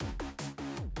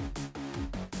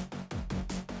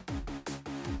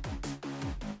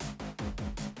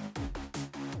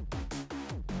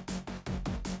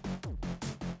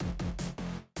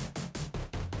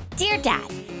Dear Dad,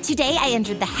 today I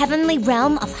entered the heavenly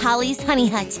realm of Holly's Honey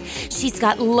Hut. She's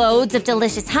got loads of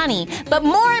delicious honey, but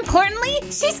more importantly,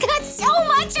 she's got so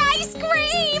much ice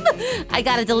cream! I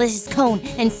got a delicious cone,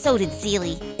 and so did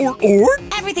Seely. Or?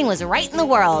 Everything was right in the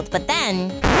world, but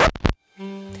then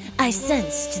I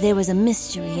sensed there was a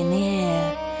mystery in the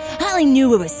air. Holly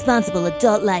knew a responsible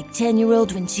adult-like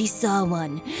 10-year-old when she saw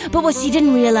one, but what she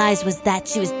didn't realize was that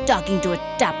she was talking to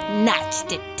a top-notch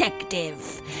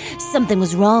detective. Something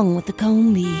was wrong with the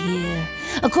cone bee here.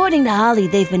 According to Holly,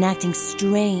 they've been acting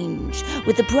strange.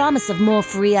 With the promise of more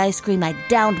free ice cream, I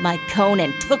downed my cone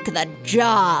and took the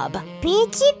job.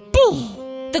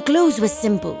 BGB. The clues were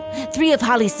simple. 3 of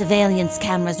Holly's surveillance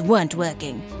cameras weren't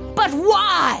working. But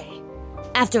why?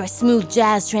 After a smooth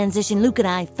jazz transition, Luke and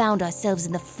I found ourselves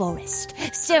in the forest,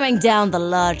 staring down the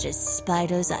largest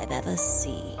spiders I've ever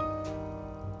seen.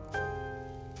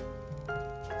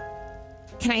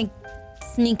 Can I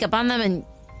sneak up on them and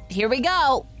here we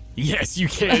go? Yes, you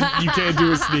can. You can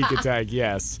do a sneak attack,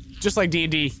 yes. Just like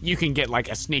D&D, you can get like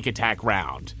a sneak attack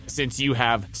round, since you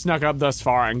have snuck up thus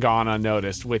far and gone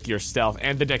unnoticed with your stealth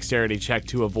and the dexterity check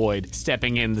to avoid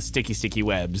stepping in the sticky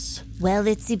webs. Well,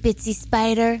 itsy bitsy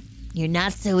spider, you're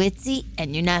not so itsy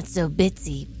and you're not so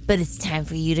bitsy, but it's time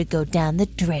for you to go down the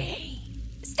drain.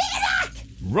 Sneak attack!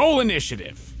 Roll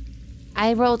initiative.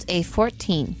 I rolled a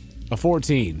 14. A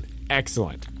 14.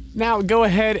 Excellent. Now go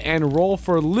ahead and roll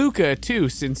for Luca too,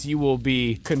 since you will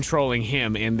be controlling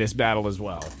him in this battle as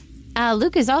well.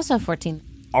 Luke is also 14.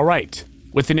 All right.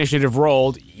 With initiative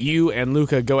rolled, you and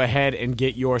Luca go ahead and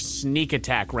get your sneak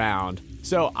attack round.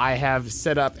 So I have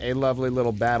set up a lovely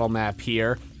little battle map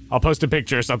here. I'll post a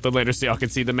picture or something later so y'all can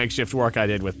see the makeshift work I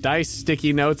did with dice,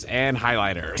 sticky notes, and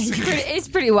highlighters. It's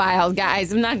pretty wild,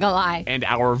 guys. I'm not gonna lie. And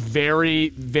our very,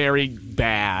 very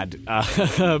bad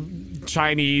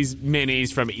Chinese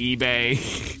minis from eBay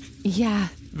Yeah.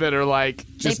 that are like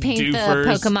just They paint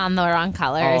doofers. the Pokemon the wrong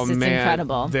colors. It's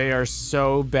incredible. They are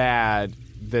so bad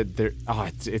that they're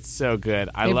it's so good.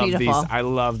 They're beautiful. I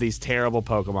love these terrible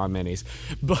Pokemon minis.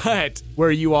 But where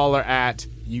you all are at,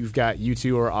 you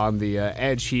two are on the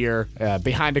edge here,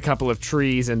 behind a couple of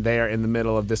trees, and they are in the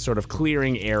middle of this sort of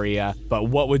clearing area. But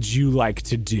what would you like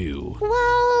to do?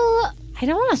 Well, I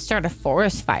don't want to start a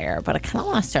forest fire, but I kind of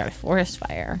want to start a forest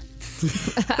fire.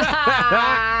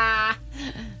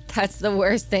 That's the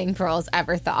worst thing Pearl's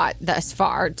ever thought thus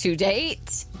far to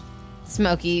date.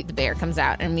 Smokey the bear comes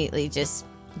out and immediately just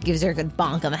gives her a good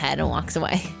bonk on the head and walks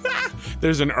away.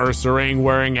 There's an Ursaring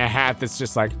wearing a hat that's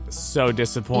just like so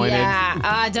disappointed.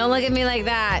 Yeah, don't look at me like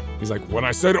that. He's like, when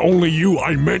I said only you,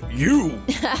 I meant you.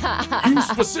 You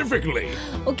specifically.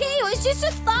 Okay, it was just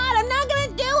a thought. I'm not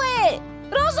gonna do it.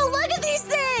 But also look at these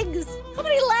things. How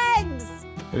many legs?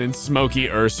 And then Smokey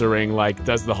Ursaring like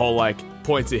does the whole like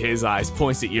points at his eyes,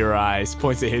 points at your eyes,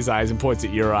 points at his eyes, and points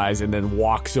at your eyes, and then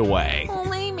walks away.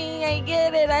 Only me, I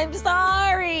get it. I'm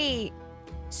sorry.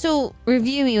 So,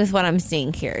 review me with what I'm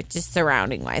seeing here, just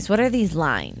surrounding-wise. What are these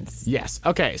lines? Yes.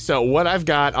 Okay, so what I've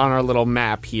got on our little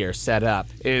map here set up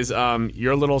is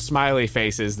your little smiley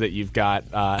faces that you've got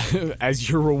as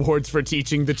your rewards for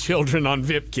teaching the children on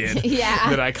Vipkin. Yeah.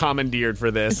 That I commandeered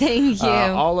for this. Thank you.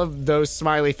 All of those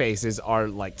smiley faces are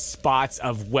like spots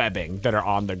of webbing that are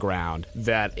on the ground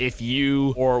that if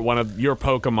you or one of your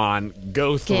Pokemon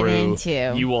go through,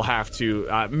 into. you will have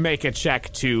to make a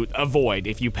check to avoid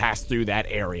if you pass through that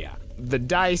area. The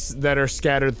dice that are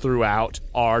scattered throughout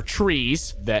are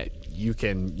trees that you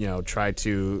can, try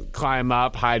to climb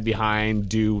up, hide behind,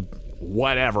 do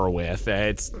whatever with.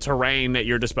 It's terrain at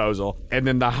your disposal. And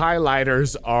then the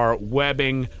highlighters are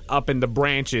webbing up in the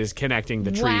branches connecting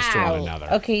the trees to one another.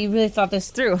 Okay, you really thought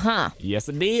this through, huh? Yes,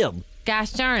 it did.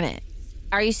 Gosh darn it.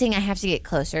 Are you saying I have to get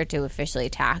closer to officially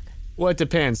attack? Well, it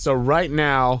depends. So right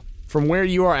now, from where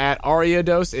you are at,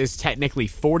 Ariados is technically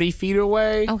 40 feet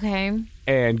away. Okay.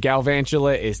 And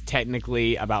Galvantula is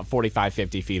technically about 45,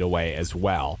 50 feet away as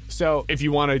well. So if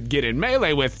you want to get in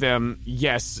melee with them,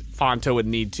 yes, Fonto would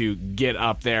need to get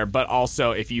up there. But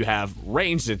also, if you have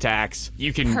ranged attacks,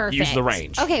 you can use the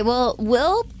range. Okay, well,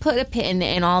 we'll put a pin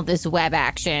in all this web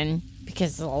action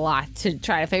because there's a lot to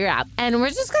try to figure out. And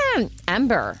we're just going to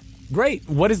Ember. Great.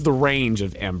 What is the range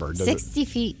of Ember? 60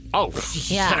 feet. Oh,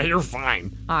 Yeah. You're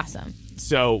fine. Awesome.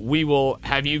 So we will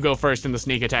have you go first in the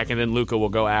sneak attack, and then Luca will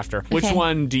go after. Which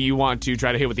one do you want to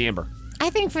try to hit with the Ember? I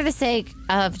think for the sake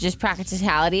of just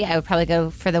practicality, I would probably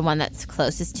go for the one that's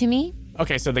closest to me.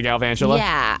 Okay, so the Galvantula?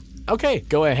 Yeah. Okay,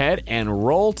 go ahead and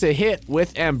roll to hit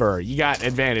with Ember. You got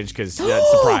advantage because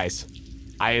surprise.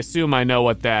 I assume I know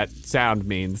what that sound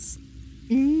means.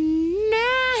 Natural.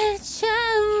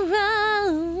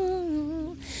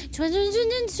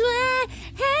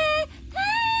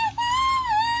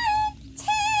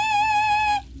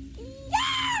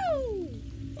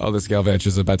 Oh, this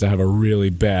Galvantula's about to have a really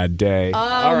bad day.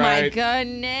 Oh, my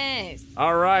goodness.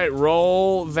 All right,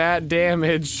 roll that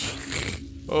damage.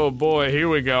 Oh, boy, here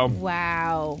we go.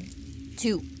 Wow.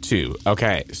 2. 2.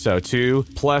 Okay, so 2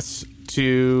 plus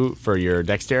 2 for your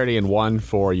dexterity and 1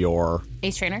 for your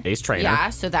Ace Trainer? Ace Trainer. Yeah,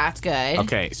 so that's good.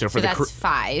 Okay, so for that's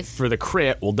 5. For the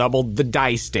crit, we'll double the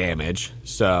dice damage.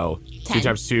 So 2 10.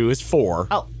 times 2 is 4.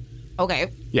 Oh, okay.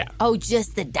 Yeah. Oh,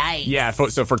 just the dice. Yeah,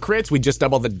 so for crits, we just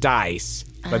double the dice.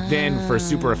 But then for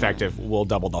super effective, we'll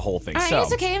double the whole thing. All right,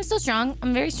 it's okay. I'm still strong.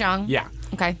 I'm very strong. Yeah.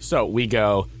 Okay. So we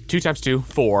go 2 times 2,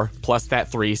 4, plus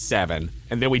that 3, 7.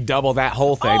 And then we double that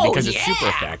whole thing because it's super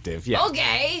effective. Yeah.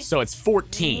 Okay. So it's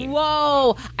 14.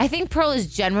 Whoa. I think Pearl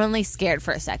is genuinely scared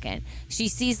for a second. She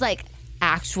sees, like,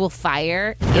 actual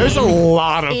fire. There's a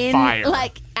lot of fire.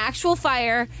 Like, actual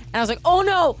fire. And I was like, oh,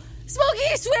 no. Smokey,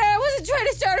 I swear I wasn't trying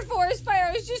to start a forest fire.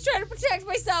 I was just trying to protect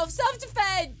myself.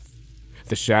 Self-defense.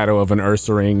 The shadow of an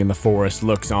Ursaring in the forest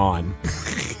looks on.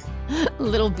 A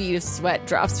little bead of sweat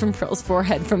drops from Pearl's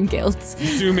forehead from guilt.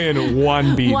 Zoom in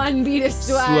 1 beat. 1 bead of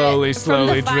sweat Slowly from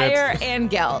the drips. fire and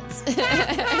guilt.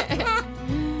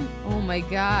 Oh my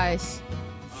gosh.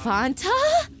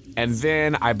 Fanta? And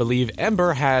then I believe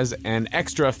Ember has an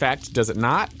extra effect, does it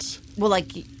not? Well, like,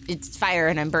 it's fire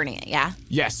and I'm burning it, yeah?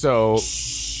 Yes, so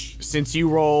since you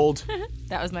rolled...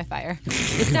 That was my fire.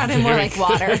 It sounded more like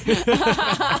water.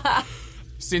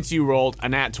 Since you rolled a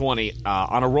nat 20,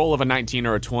 on a roll of a 19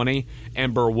 or a 20,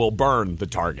 Ember will burn the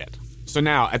target. So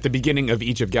now, at the beginning of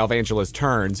each of Galvantula's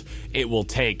turns, it will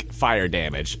take fire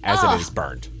damage as it is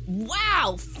burned.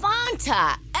 Wow,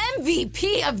 Fanta,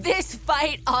 MVP of this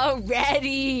fight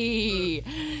already.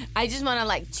 I just want to,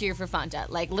 like, cheer for Fanta.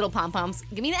 Like, little pom-poms.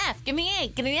 Give me the F, give me the A,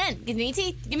 give me the N, give me the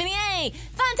T, give me the A.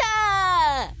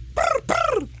 Fanta!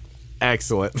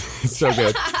 Excellent. So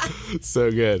good.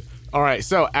 So good. All right,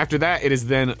 so after that, it is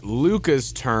then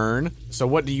Luca's turn. So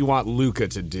what do you want Luca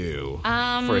to do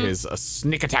for his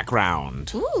sneak attack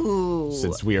round? Ooh.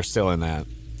 Since we are still in that.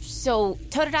 So,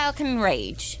 Totodile can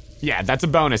rage. Yeah, that's a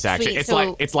bonus action.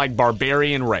 Sweet, It's like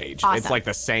Barbarian Rage. Awesome. It's like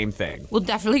the same thing. We'll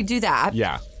definitely do that.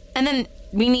 Yeah. And then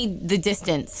we need the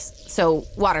distance. So,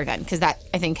 Water Gun, because that,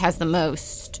 I think, has the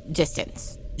most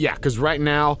distance. Yeah, because right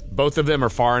now, both of them are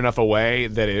far enough away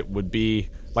that it would be...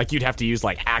 Like, you'd have to use,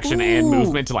 like, action and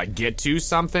movement to, like, get to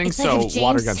something. It's so like if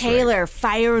Water James Gun's Taylor,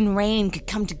 Fire and Rain could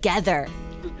come together.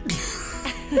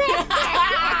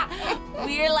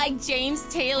 We're like James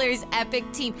Taylor's epic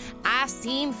team. I've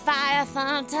seen Fire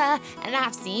Fanta, and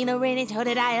I've seen a rainy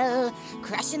Totodile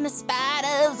crushing the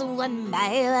spiders one by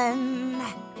one.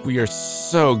 great. We are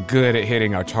so good at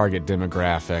hitting our target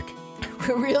demographic.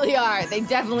 We really are. They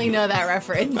definitely know that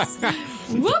reference.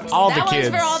 Whoops, All the that kids.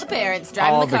 one's for all the parents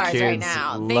driving All the the cars right kids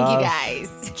now. Thank love you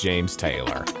guys. James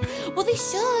Taylor. Well, they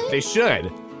should. They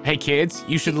should. Hey, kids,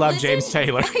 you should love James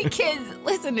Taylor. Hey, kids,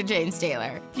 listen to James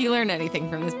Taylor. If you learn anything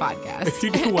from this podcast. If you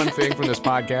do one thing from this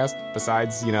podcast,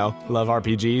 besides, love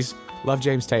RPGs, love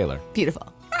James Taylor.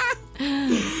 Beautiful.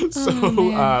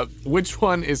 So, which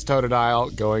one is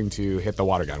Totodile going to hit the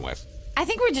water gun with? I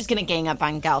think we're just going to gang up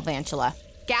on Galvantula.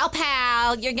 Gal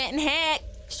pal, you're getting hit.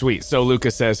 Sweet. So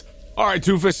Lucas says, all right,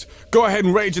 Toofus, go ahead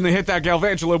and rage and then hit that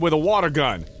Galvantula with a water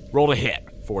gun. Roll to hit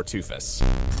for Toofus.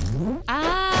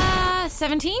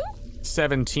 17?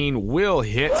 17 will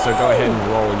hit, so go ahead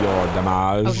and roll your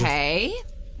damage. Okay.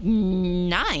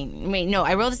 9. Wait, no,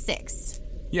 I rolled a 6.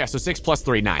 Yeah, so 6 plus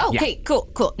 3, 9. Okay,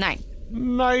 cool. 9.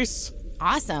 Nice.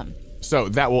 Awesome. So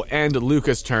that will end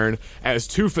Lucas' turn as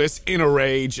Toofus, in a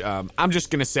rage, I'm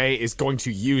just going to say, is going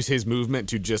to use his movement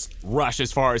to just rush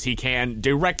as far as he can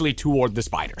directly toward the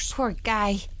spiders. Poor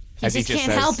guy. He As he just just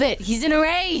can't says- help it. He's in a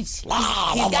rage. He's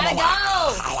gotta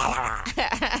go.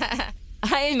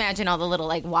 I imagine all the little,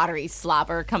 like, watery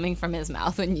slobber coming from his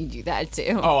mouth when you do that,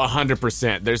 too. Oh,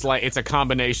 100%. There's it's a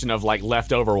combination of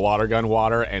leftover water gun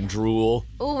water and drool.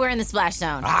 Ooh, we're in the splash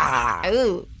zone.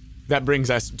 Ooh. That brings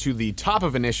us to the top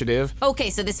of initiative. Okay,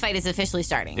 so this fight is officially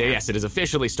starting. Yes, it is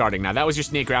officially starting now. That was your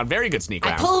sneak round. Very good sneak I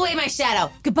round. pull away my shadow.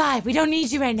 Goodbye. We don't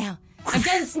need you right now. I'm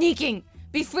done sneaking.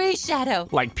 Be free, Shadow.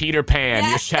 Like Peter Pan,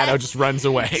 your Yes, shadow yes. just runs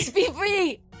away. Just be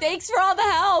free. Thanks for all the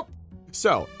help.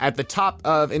 So, at the top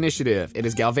of initiative, it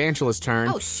is Galvantula's turn.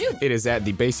 Oh, shoot. It is at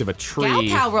the base of a tree.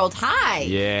 Gal Pal rolled high.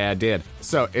 Yeah, it did.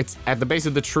 So it's at the base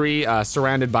of the tree,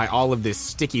 surrounded by all of this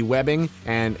sticky webbing,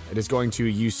 and it is going to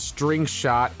use String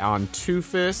Shot on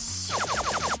Toofus.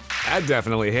 That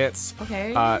definitely hits.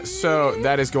 Okay. So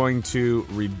that is going to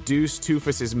reduce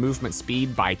Toofus's movement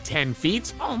speed by 10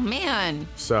 feet. Oh, man.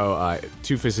 So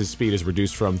Toofus's speed is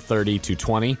reduced from 30 to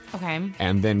 20. Okay.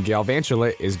 And then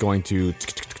Galvantula is going to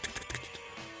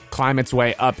climb its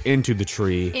way up into the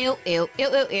tree Ew, ew, ew,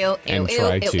 ew, ew, and ew,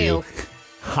 try ew, to ew.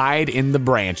 hide in the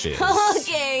branches.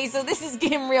 Okay, so this is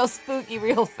getting real spooky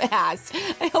real fast.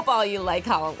 I hope all you like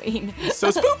Halloween. So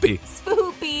spoopy.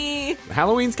 Spoopy.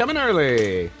 Halloween's coming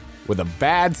early with a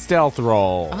bad stealth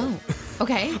roll. Oh,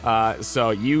 okay. So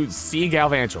you see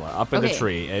Galvantula up in the Okay.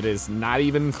 tree. It is not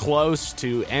even close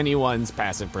to anyone's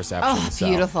passive perception. Oh, so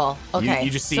beautiful. Okay.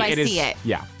 You just see so it I is. see it.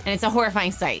 Yeah. And it's a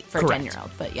horrifying sight for Correct. a 10-year-old,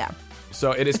 but yeah.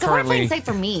 So it is It's a currently. horrifying sight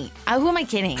for me. Who am I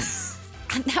kidding?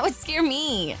 That would scare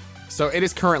me. So it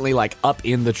is currently like up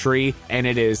in the tree, and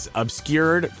it is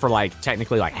obscured for like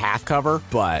technically like half cover,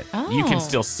 but you can Oh.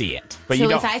 still see it. But So you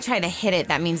don't. if I try to hit it,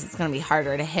 that means it's going to be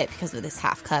harder to hit because of this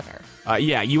half cover.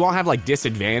 Yeah, you won't have like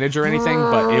disadvantage or anything,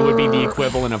 but it would be the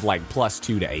equivalent of like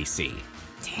 +2 to AC.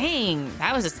 Dang,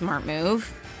 that was a smart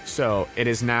move. So it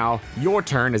is now your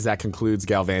turn as that concludes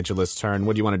Galvantula's turn.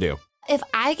 What do you want to do? If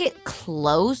I get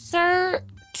closer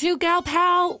to Gal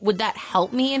Pal, would that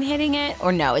help me in hitting it?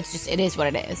 Or no, it is what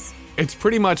it is. It's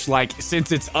pretty much like,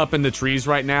 since it's up in the trees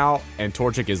right now and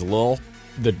Torchic is Lil,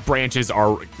 the branches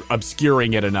are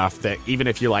obscuring it enough that even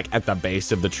if you're like at the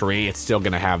base of the tree, it's still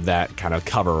going to have that kind of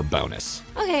cover bonus.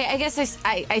 Okay, I guess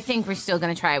I think we're still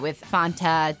going to try with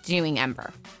Fanta doing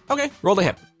Ember. Okay, roll to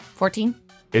hit. 14?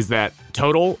 Is that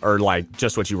total or like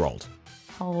just what you rolled?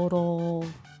 Total.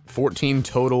 14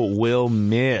 total will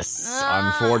miss,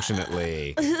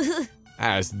 unfortunately.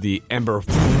 As the ember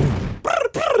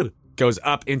goes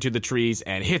up into the trees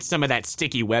and hits some of that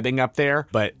sticky webbing up there,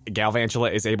 but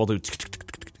Galvantula is able to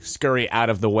scurry out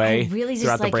of the way I really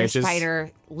throughout just like the your branches.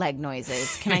 spider leg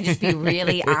noises. Can I just be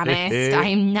really honest?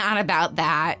 I'm not about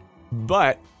that.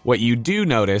 But what you do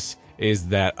notice is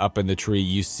that up in the tree,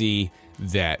 you see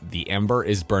that the ember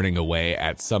is burning away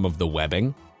at some of the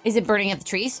webbing. Is it burning up the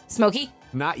trees? Smoky?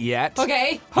 Not yet.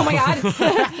 Okay. Oh my god.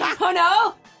 Oh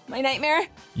no. My nightmare.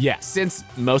 Yeah, since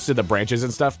most of the branches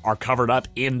and stuff are covered up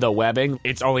in the webbing,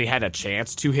 it's only had a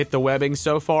chance to hit the webbing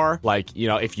so far. Like, you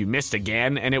know, if you missed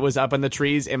again and it was up in the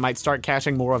trees, it might start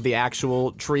catching more of the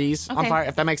actual trees on Okay. fire,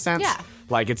 if that makes sense. Yeah.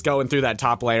 Like, it's going through that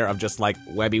top layer of just like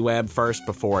webby web first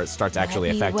before it starts actually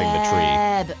Webby affecting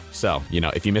web. the tree. So, you know,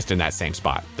 if you missed in that same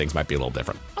spot, things might be a little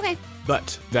different. Okay.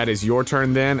 But that is your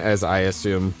turn then, as I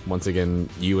assume, once again,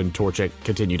 you and Torchic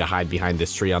continue to hide behind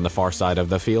this tree on the far side of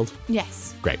the field.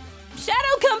 Yes. Great. Shadow,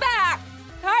 come back!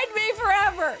 Hide me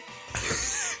forever!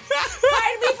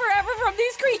 Hide me forever from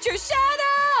these creatures!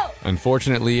 Shadow!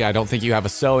 Unfortunately, I don't think you have a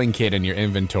sewing kit in your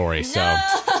inventory, so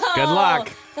good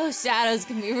luck. Those shadows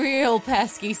can be real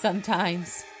pesky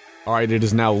sometimes. All right, it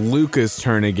is now Luca's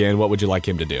turn again. What would you like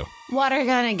him to do? Water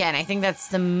gun again. I think that's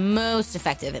the most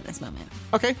effective in this moment.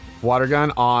 Okay. Water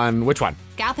gun on which one?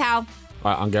 Gal Pal,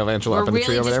 On Galvantula we're up in the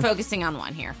tree really over just there? focusing on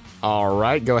one here. All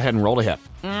right, go ahead and roll to hit.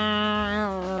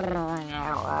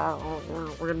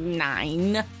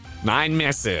 9. 9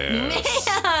 misses.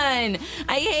 Man,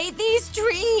 I hate these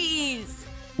trees.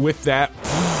 With that,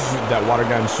 that water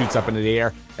gun shoots up into the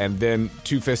air, and then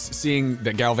Two-Fist, seeing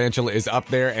that Galvantula is up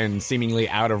there and seemingly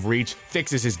out of reach,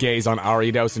 fixes his gaze on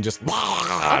Aridos and just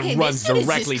Okay, runs this dude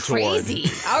directly is just toward. crazy.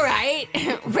 All right,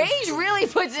 rage really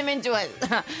puts him into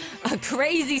a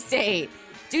crazy state.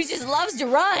 Dude just loves to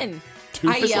run.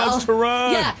 Two-Fist I yell. loves to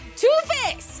run. Yeah,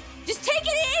 Two-Fist, just take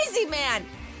it easy, man.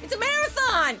 It's a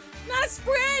marathon, not a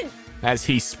sprint. As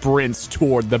he sprints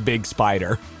toward the big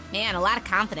spider. Man, a lot of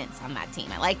confidence on that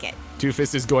team. I like it.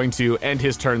 Two-Fist is going to end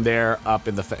his turn there up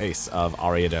in the face of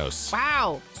Ariados.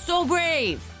 Wow, so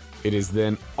brave. It is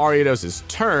then Ariados'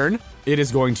 turn. It is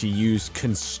going to use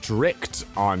Constrict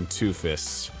on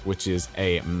Two-Fist, which is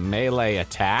a melee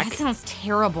attack. That sounds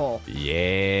terrible.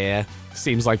 Yeah.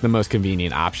 Seems like the most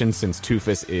convenient option since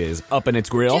Two-Fist is up in its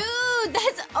grill. Dude,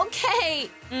 that's okay.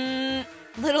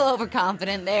 Little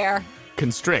overconfident there.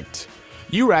 Constrict.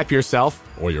 You wrap yourself,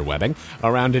 or your webbing,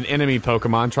 around an enemy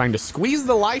Pokemon trying to squeeze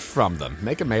the life from them.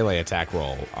 Make a melee attack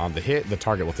roll. On the hit, the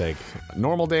target will take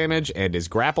normal damage and is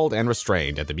grappled and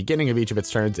restrained. At the beginning of each of its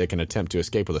turns, it can attempt to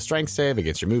escape with a strength save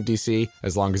against your move DC.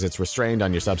 As long as it's restrained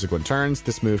on your subsequent turns,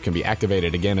 this move can be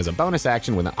activated again as a bonus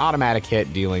action with an automatic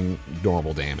hit dealing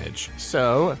normal damage.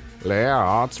 So,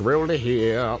 let's roll the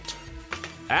hit.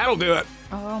 That'll do it.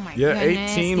 Oh my Yeah,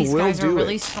 goodness. 18 These will guys are do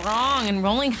really it. strong and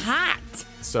rolling hot.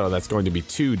 So that's going to be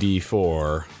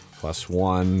 2d4 plus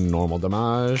 1 normal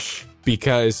damage.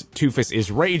 Because Two-Fist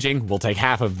is raging, we'll take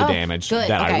half of the damage good.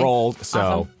 that I Okay. rolled. So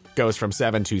Awesome. goes from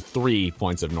 7 to 3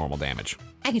 points of normal damage.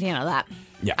 I could handle that.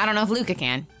 Yeah. I don't know if Luca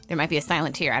can. There might be a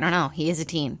silent tear. I don't know. He is a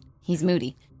teen. He's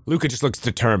moody. Luca just looks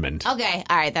determined. Okay.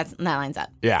 All right. That lines up.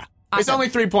 Yeah. It's Awesome. only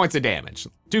 3 points of damage.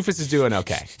 Two-Fist is doing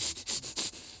okay.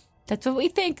 That's what we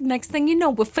think. Next thing you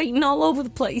know, we're fighting all over the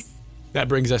place. That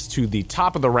brings us to the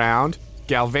top of the round.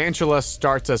 Galvantula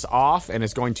starts us off and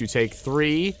is going to take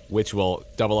 3, which will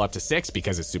double up to 6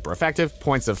 because it's super effective,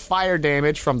 points of fire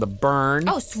damage from the burn.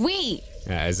 Oh, sweet.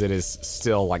 As it is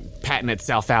still like patting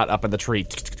itself out up in the tree.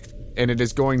 And it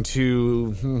is going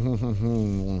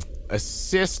to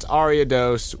assist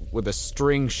Ariados with a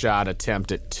string shot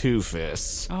attempt at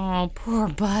Toofus. Oh, poor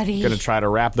buddy. Gonna try to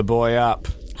wrap the boy up.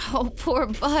 Oh, poor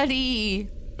buddy.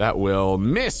 That will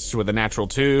miss with a natural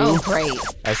 2. Oh, great.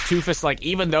 As Toofus, like,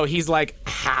 even though he's like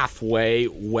halfway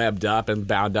webbed up and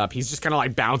bound up, he's just kind of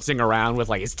like bouncing around with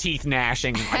like his teeth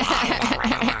gnashing.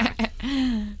 I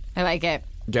like it.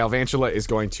 Galvantula is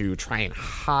going to try and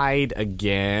hide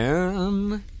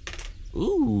again.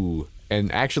 Ooh.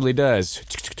 And actually does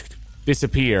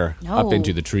disappear up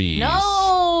into the trees.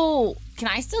 No! Can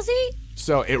I still see?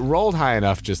 So it rolled high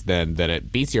enough just then that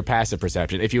it beats your passive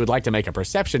perception. If you would like to make a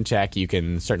perception check, you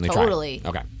can certainly try. Totally.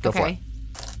 Okay, go for it.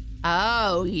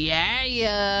 Oh,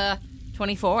 yeah.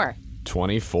 24.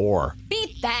 24.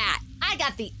 Beat that. I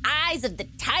got the eyes of the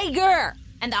tiger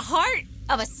and the heart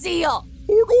of a seal.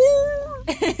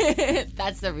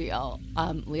 That's the real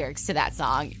lyrics to that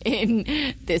song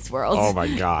in this world. Oh my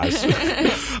gosh.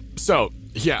 So,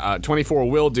 yeah, 24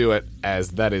 will do it, as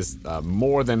that is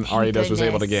more than Ariados was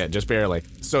able to get, just barely.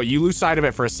 So you lose sight of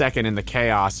it for a second in the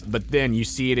chaos, but then you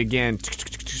see it again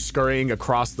scurrying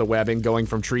across the webbing, going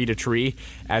from tree to tree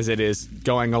as it is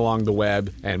going along the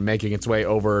web and making its way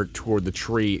over toward the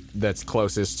tree that's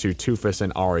closest to Toofus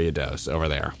and Ariados over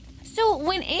there. So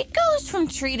when it goes from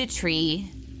tree to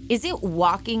tree, is it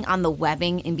walking on the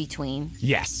webbing in between?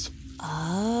 Yes.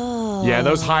 Oh. Yeah,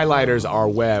 those highlighters are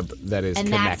web that is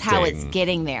connecting. And that's how it's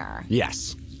getting there.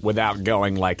 Yes, without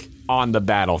going like on the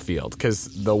battlefield,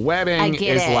 because the webbing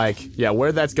get is it. like, yeah,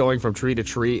 where that's going from tree to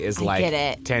tree is like get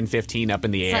it. 10, 15 up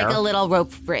in the It's air. like a little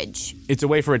rope bridge. It's a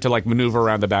way for it to like maneuver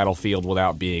around the battlefield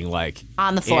without being like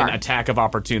On the floor. in attack of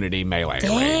opportunity melee range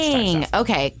Dang. type stuff.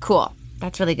 Okay, cool.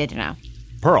 That's really good to know.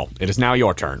 Pearl, it is now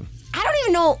your turn. I don't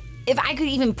even know if I could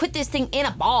even put this thing in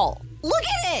a ball. Look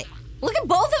at it. Look at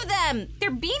both of them. They're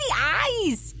beady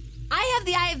eyes. I have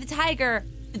the eye of the tiger.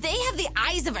 They have the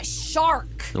eyes of a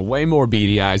shark. Way more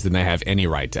beady eyes than they have any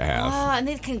right to have. Oh, and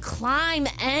they can climb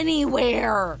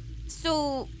anywhere.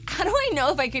 So how do I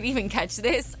know if I could even catch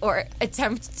this or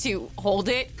attempt to hold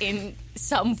it in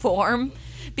some form?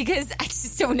 Because I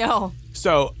just don't know.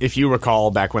 So, if you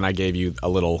recall back when I gave you a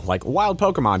little, like, wild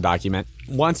Pokemon document,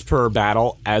 once per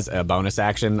battle, as a bonus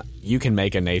action, you can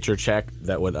make a nature check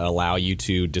that would allow you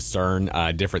to discern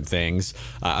different things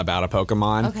about a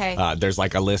Pokemon. Okay. There's,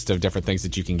 like, a list of different things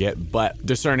that you can get, but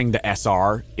discerning the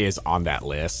SR is on that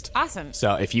list. Awesome.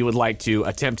 So, if you would like to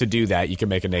attempt to do that, you can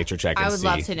make a nature check and I would see.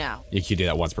 love to know. You can do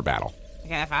that once per battle. I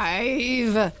got a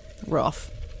 5.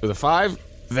 Rough. With a 5,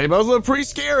 they both look pretty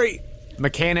scary.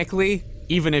 Mechanically,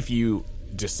 even if you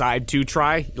decide to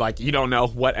try, like you don't know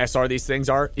what SR these things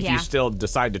are, if Yeah. you still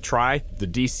decide to try, the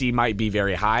DC might be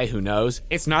very high, who knows.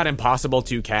 It's not impossible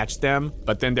to catch them,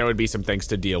 but then there would be some things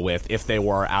to deal with if they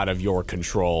were out of your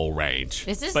control range.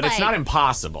 This is but it's like- not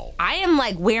impossible. I am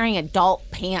like wearing adult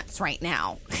pants right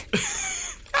now.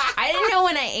 I didn't know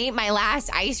when I ate my last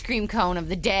ice cream cone of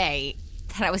the day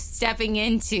that I was stepping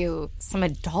into some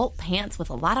adult pants with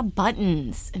a lot of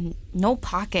buttons and no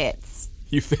pockets.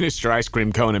 You finished your ice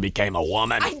cream cone and became a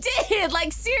woman. I did,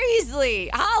 like seriously.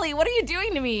 Holly, what are you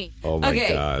doing to me? Oh my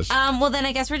okay. gosh. Well then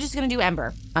I guess we're just gonna do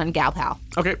Ember on Gal Pal.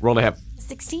 Okay, roll to hip.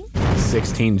 16?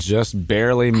 16 just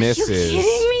barely misses. You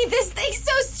kidding me? This thing's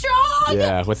so strong!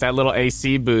 Yeah, with that little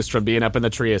AC boost from being up in the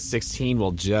tree, a 16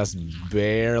 will just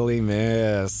barely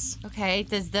miss. Okay,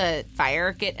 does the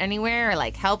fire get anywhere or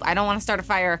like help? I don't want to start a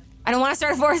fire. I don't want to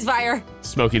start a forest fire.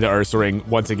 Smokey the Ursaring,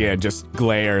 once again, just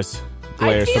glares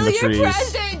I feel from the your trees.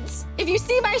 presence. If you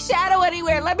see my shadow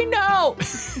anywhere, let me know.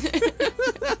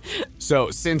 So,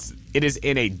 since it is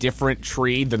in a different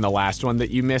tree than the last one that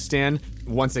you missed in,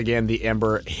 once again, the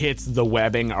ember hits the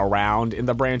webbing around in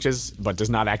the branches, but does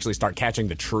not actually start catching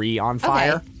the tree on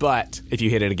fire. Okay. But if you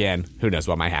hit it again, who knows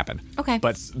what might happen. Okay.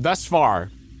 But thus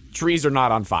far, trees are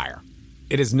not on fire.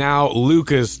 It is now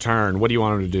Luca's turn. What do you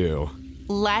want him to do?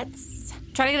 Let's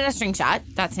try to get a string shot.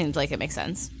 That seems like it makes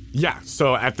sense. Yeah,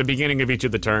 so at the beginning of each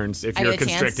of the turns, if I you're get a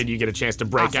chance? constricted, you get a chance to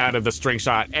break Awesome. out of the string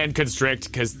shot and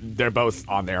constrict because they're both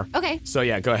on there. Okay. So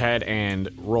yeah, go ahead and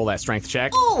roll that strength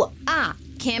check. Ooh,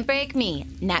 can't break me.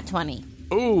 Nat 20.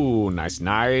 Ooh,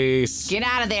 nice. Get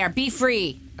out of there. Be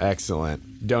free.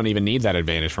 Excellent. Don't even need that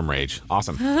advantage from rage.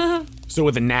 Awesome. So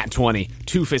with a nat 20,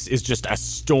 Toofus is just a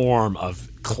storm of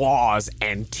claws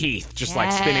and teeth, just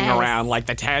like spinning around like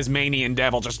the Tasmanian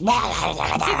devil, just.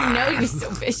 I didn't know you were so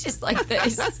vicious like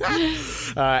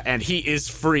this. And he is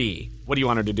free. What do you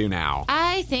want her to do now?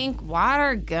 I think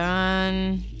water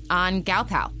gun on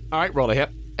Galpal. All right, roll a hit.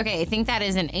 Okay, I think that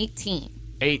is an 18.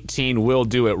 18 will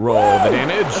do it. Roll the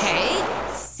damage.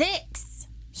 Okay, 6.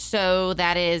 So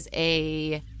that is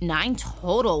a 9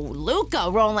 total. Luca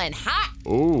rolling hot.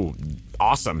 Ooh,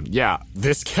 awesome. Yeah,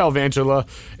 this Galvantula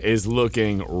is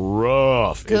looking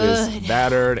rough. Good. It is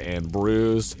battered and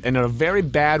bruised in a very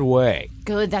bad way.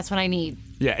 Good, that's what I need.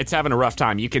 Yeah, it's having a rough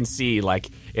time. You can see, like,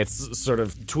 it's sort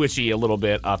of twitchy a little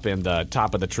bit up in the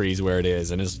top of the trees where it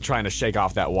is and is trying to shake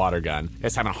off that water gun.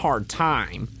 It's having a hard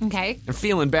time. Okay. And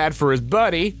feeling bad for his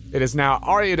buddy, it is now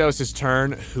Ariados'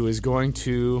 turn, who is going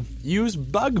to use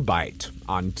Bug Bite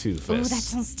on Toofus. Ooh, that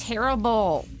sounds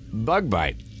terrible. Bug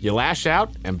Bite. You lash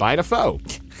out and bite a foe.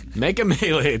 Make a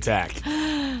melee attack.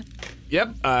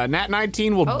 Yep, Nat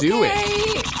 19 will do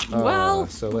it. Well,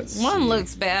 so let's one see.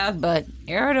 looks bad, but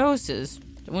Ariados is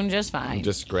doing just fine.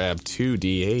 Just grab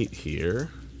 2d8 here.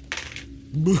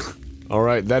 All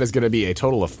right, that is going to be a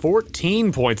total of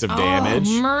 14 points of damage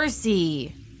Oh,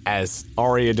 mercy. as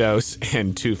Ariados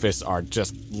and Toofus are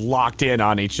just locked in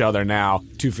on each other now.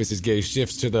 Toofus' gaze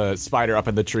shifts to the spider up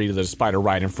in the tree, to the spider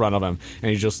right in front of him,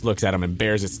 and he just looks at him and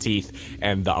bares its teeth,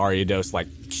 and the Ariados, like,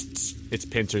 its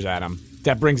pincers at him.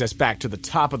 That brings us back to the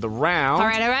top of the round. All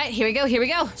right, here we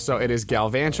go. So it is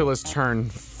Galvantula's turn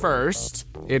first.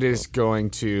 It is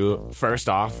going to, first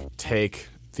off, take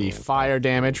the fire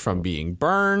damage from being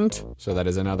burned. So that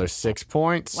is another 6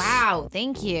 points. Wow,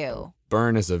 thank you.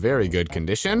 Burn is a very good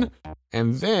condition.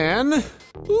 And then,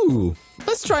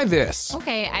 let's try this.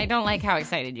 Okay, I don't like how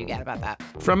excited you get about that.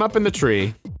 From up in the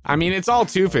tree. I mean, it's all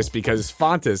Toofus because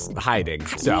Fanta's hiding.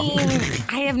 So, I mean,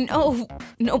 I have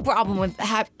no problem with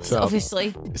that,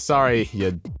 selfishly. sorry,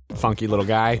 you funky little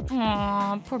guy.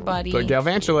 Aw, poor buddy. But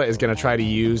Galvantula is going to try to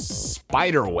use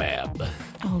Spider Web.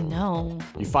 Oh, no.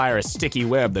 You fire a sticky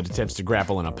web that attempts to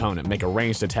grapple an opponent. Make a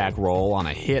ranged attack roll. On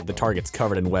a hit, the target's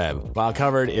covered in web. While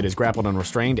covered, it is grappled and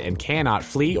restrained and cannot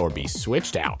flee or be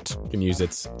switched out. It can use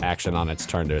its action on its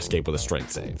turn to escape with a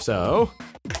strength save. So,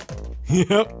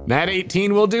 yep, Nat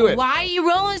 18 will do it. Why are you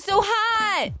rolling so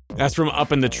hot? That's from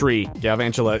up in the tree.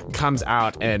 Galvantula comes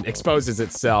out and exposes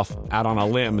itself out on a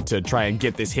limb to try and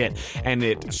get this hit, and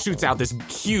it shoots out this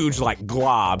huge, like,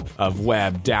 glob of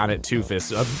web down at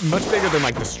Toofus, much bigger than,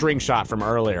 like, the string shot from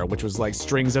earlier, which was, like,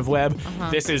 strings of web.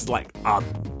 This is, like, a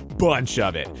bunch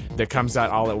of it that comes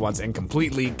out all at once and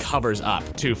completely covers up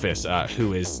Toofus,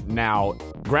 who is now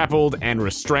grappled and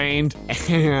restrained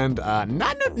and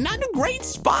not in a great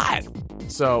spot.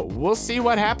 So we'll see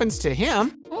what happens to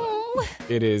him.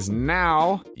 It is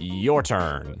now your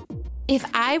turn. If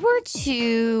I were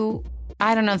to,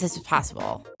 I don't know if this is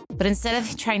possible, but instead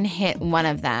of trying to hit one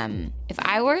of them, if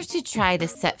I were to try to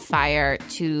set fire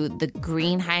to the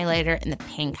green highlighter and the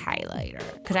pink highlighter,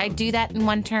 could I do that in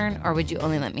one turn, or would you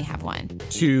only let me have one?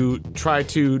 To try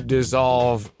to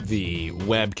dissolve the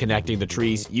web connecting the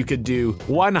trees, you could do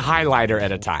one highlighter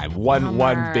at a time.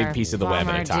 One big piece of the web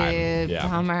at a time. Dude,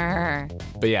 bummer.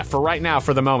 But yeah, for right now,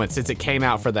 for the moment, since it came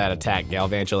out for that attack,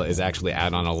 Galvantula is actually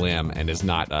out on a limb and is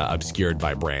not obscured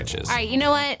by branches. All right, you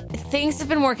know what? Things have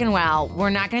been working well. We're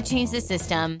not going to change the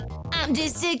system. I'm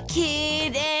just a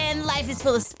kid and life is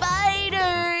full of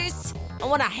spiders. I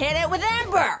want to hit it with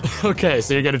Ember. Okay,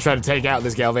 so you're going to try to take out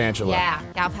this Galvantula. Yeah,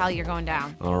 Galpal, you're going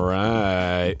down. All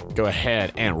right. Go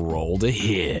ahead and roll to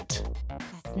hit.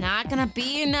 It's not going to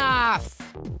be enough.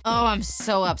 Oh, I'm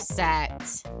so upset.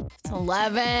 It's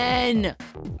 11.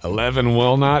 11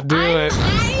 will not do it.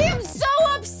 I am so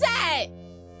upset.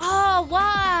 Oh,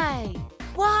 why?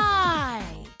 Why?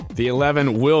 The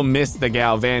 11 will miss the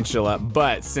Galvantula,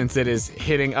 but since it is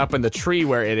hitting up in the tree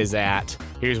where it is at,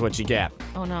 here's what you get.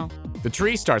 Oh, no. The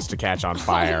tree starts to catch on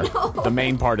fire, the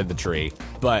main part of the tree,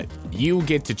 but you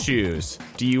get to choose.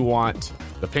 Do you want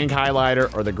the pink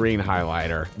highlighter or the green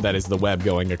highlighter that is the web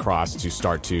going across to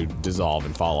start to dissolve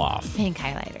and fall off? Pink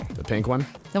highlighter. The pink one?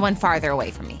 The one farther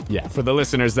away from me. Yeah, for the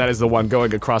listeners, that is the one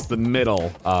going across the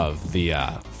middle of the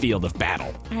field of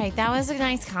battle. All right, that was a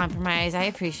nice compromise. I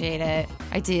appreciate it.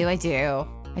 I do. I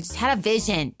just had a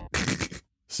vision.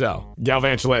 So,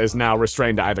 Galvantula is now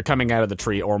restrained to either coming out of the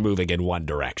tree or moving in one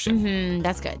direction.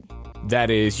 That's good. That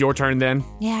is your turn then?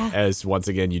 Yeah. As once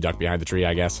again, you duck behind the tree,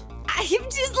 I guess. I am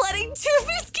just letting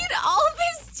Toofus get all of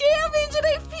his damage, and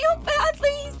I feel badly.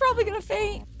 He's probably gonna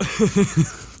faint.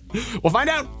 We'll find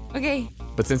out. Okay.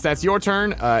 But since that's your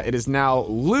turn, it is now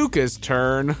Luca's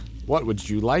turn. What would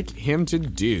you like him to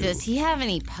do? Does he have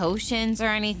any potions or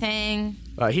anything?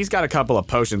 He's got a couple of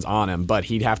potions on him, but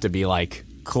he'd have to be like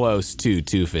close to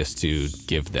Toofus to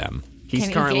give them. He's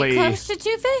Can he get close to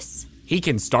Toofus? He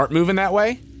can start moving that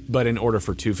way, but in order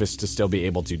for Toofus to still be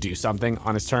able to do something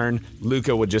on his turn,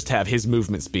 Luca would just have his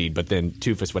movement speed, but then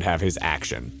Toofus would have his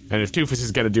action. And if Toofus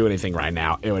is going to do anything right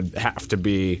now, it would have to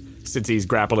be, since he's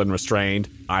grappled and restrained,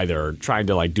 either trying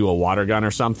to like do a water gun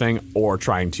or something, or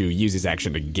trying to use his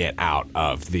action to get out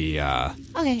of the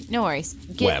Okay, no worries.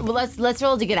 web. Well, let's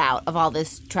roll to get out of all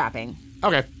this trapping.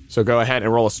 Okay, so go ahead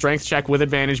and roll a strength check with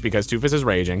advantage because Toofus is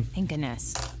raging. Thank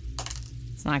goodness.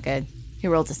 It's not good. He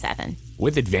rolled a 7.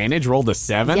 With advantage, rolled a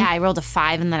 7? Yeah, I rolled a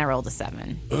 5 and then I rolled a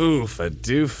 7. Oofa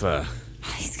doofa.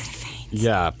 He's gonna faint.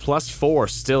 Yeah, +4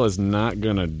 still is not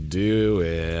gonna do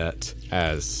it,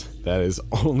 as that is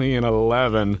only an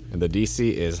 11, and the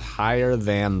DC is higher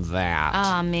than that.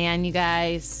 Oh man, you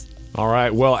guys. All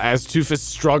right, well, as Toofus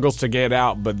struggles to get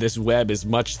out, but this web is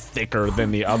much thicker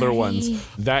than the other ones,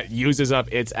 that uses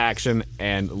up its action,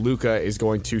 and Luca is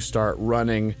going to start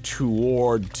running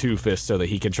toward Toofus so that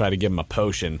he can try to give him a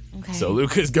potion. Okay. So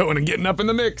Luca's going and getting up in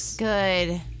the mix.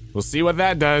 Good. We'll see what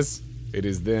that does. It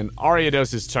is then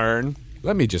Ariados' turn.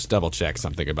 Let me just double check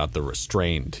something about the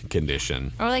restrained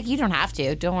condition. Or like, you don't have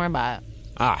to. Don't worry about it.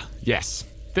 Ah, yes.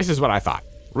 This is what I thought.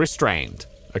 Restrained.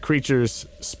 A creature's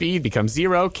speed becomes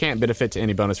 0, can't benefit to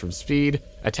any bonus from speed.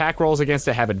 Attack rolls against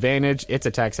it have advantage, its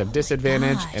attacks have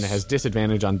disadvantage, and it has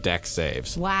disadvantage on dex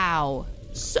saves. Wow.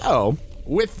 So,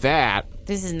 with that,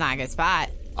 This is not a good spot.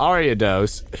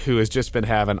 Ariados, who has just been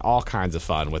having all kinds of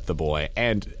fun with the boy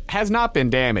and has not been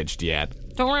damaged yet,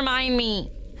 Don't remind me.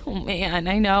 Oh man,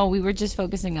 I know. We were just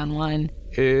focusing on one.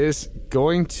 is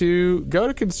going to go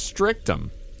to constrict him.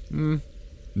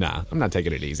 Nah, I'm not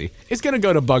taking it easy. It's going to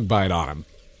go to bug bite on him.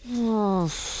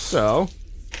 So,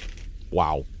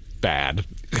 wow, bad.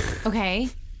 Okay.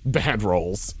 Bad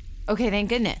rolls. Okay, thank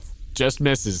goodness. Just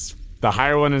misses. The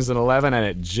higher one is an 11, and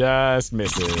it just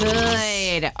misses.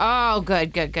 Good. Oh,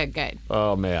 good.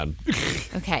 Oh, man.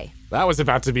 Okay. That was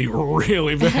about to be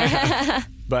really bad.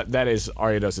 But that is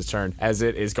Ariados' turn, as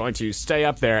it is going to stay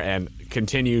up there and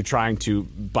continue trying to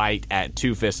bite at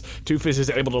Toofus. Toofus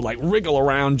is able to, like, wriggle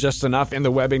around just enough in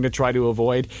the webbing to try to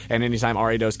avoid, and anytime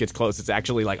Ariados gets close, it's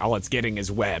actually, like, all it's getting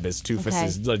is web, as Toofus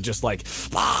is just, like,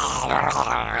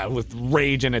 with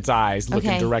rage in its eyes,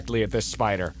 looking directly at this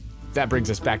spider. That brings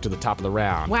us back to the top of the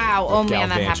round. Wow. Oh, man,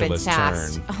 that happened Galvantula's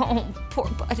fast. turn. Oh, poor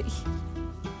buddy.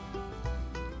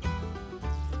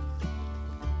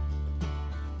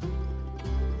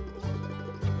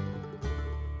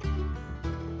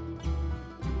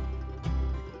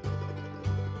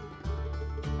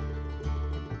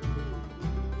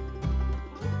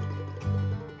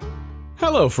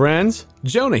 Hello, friends.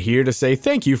 Jonah here to say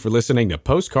thank you for listening to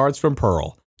Postcards from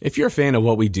Pearl. If you're a fan of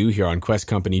what we do here on Quest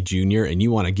Company Jr. and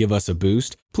you want to give us a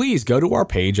boost, please go to our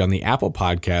page on the Apple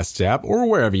Podcasts app or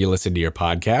wherever you listen to your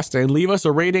podcast and leave us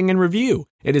a rating and review.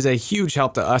 It is a huge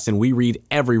help to us, and we read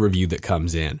every review that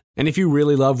comes in. And if you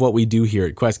really love what we do here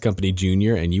at Quest Company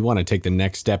Jr. and you want to take the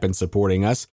next step in supporting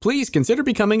us, please consider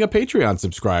becoming a Patreon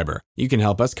subscriber. You can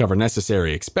help us cover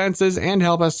necessary expenses and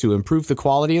help us to improve the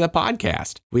quality of the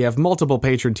podcast. We have multiple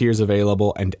patron tiers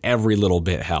available, and every little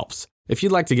bit helps. If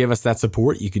you'd like to give us that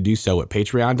support, you could do so at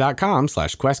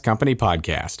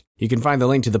patreon.com/questcompanypodcast. You can find the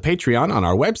link to the Patreon on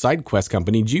our website,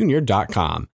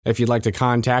 questcompanyjr.com. If you'd like to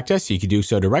contact us, you can do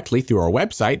so directly through our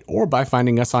website or by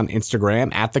finding us on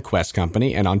Instagram at The Quest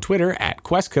Company and on Twitter at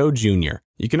QuestCo Jr.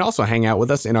 You can also hang out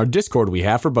with us in our Discord we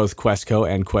have for both QuestCo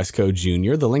and QuestCo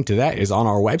Jr. The link to that is on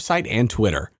our website and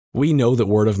Twitter. We know that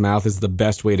word of mouth is the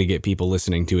best way to get people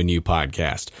listening to a new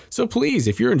podcast. So please,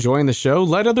 if you're enjoying the show,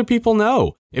 let other people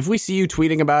know. If we see you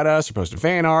tweeting about us or posting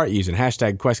fan art using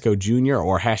hashtag QuestCoJr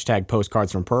or hashtag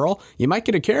Postcards from Pearl, you might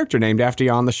get a character named after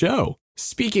you on the show.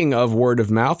 Speaking of word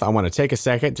of mouth, I want to take a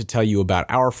second to tell you about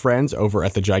our friends over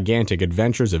at the Gigantic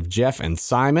Adventures of Jeff and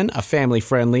Simon, a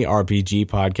family-friendly RPG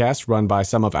podcast run by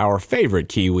some of our favorite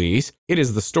Kiwis. It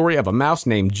is the story of a mouse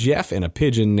named Jeff and a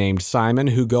pigeon named Simon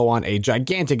who go on a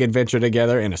gigantic adventure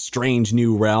together in a strange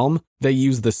new realm. They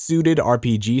use the Suited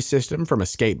RPG system from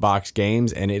Escape Box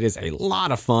Games, and it is a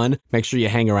lot of fun. Make sure you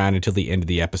hang around until the end of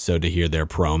the episode to hear their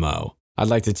promo. I'd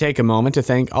like to take a moment to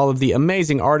thank all of the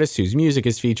amazing artists whose music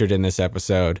is featured in this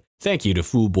episode. Thank you to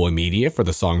Foolboy Media for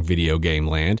the song Video Game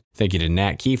Land. Thank you to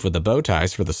Nat Key for the bow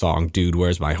ties for the song Dude,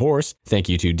 Where's My Horse? Thank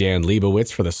you to Dan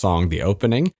Leibowitz for the song The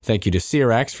Opening. Thank you to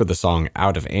Cyrax for the song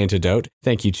Out of Antidote.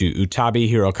 Thank you to Utabi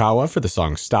Hirokawa for the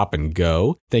song Stop and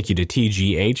Go. Thank you to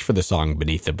TGH for the song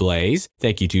Beneath the Blaze.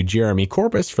 Thank you to Jeremy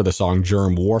Corbus for the song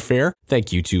Germ Warfare.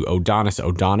 Thank you to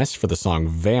Odonis for the song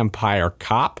Vampire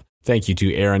Cop. Thank you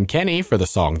to Aaron Kenny for the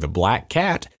song The Black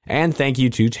Cat, and thank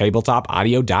you to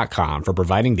TabletopAudio.com for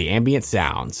providing the ambient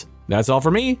sounds. That's all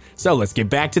for me, so let's get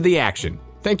back to the action.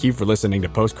 Thank you for listening to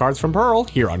Postcards from Pearl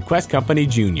here on Quest Company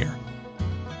Jr.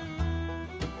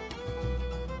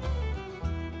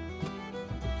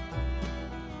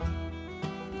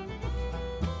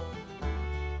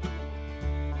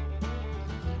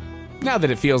 Now that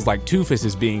it feels like Toofus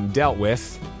is being dealt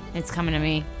with, It's coming to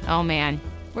me. Oh, man.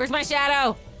 Where's my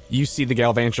shadow? you see the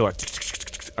Galvantula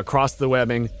across the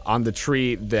webbing on the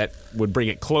tree that would bring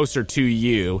it closer to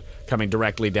you, coming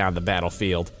directly down the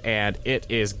battlefield. And it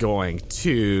is going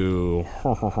to...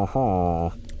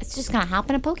 It's just gonna hop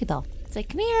in a Pokeball. It's like,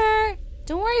 come here.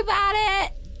 Don't worry about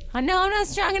it. I know I'm not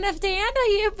strong enough to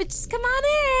handle you, but just come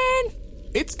on in.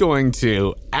 It's going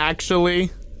to actually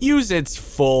use its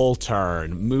full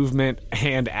turn, movement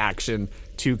and action,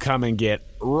 to come and get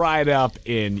right up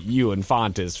in you and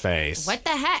Fanta's face. What the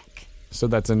heck? So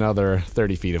that's another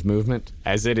 30 feet of movement,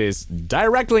 as it is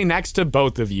directly next to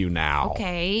both of you now.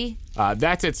 Okay.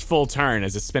 That's its full turn,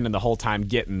 as it's spending the whole time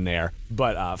getting there.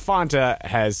 But Fanta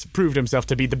has proved himself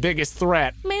to be the biggest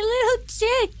threat. My little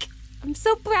chick. I'm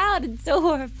so proud and so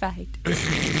horrified.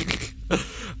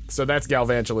 So that's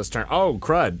Galvantula's turn. Oh,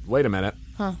 crud. Wait a minute.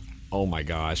 Huh. Oh my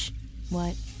gosh.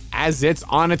 What? As it's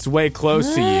on its way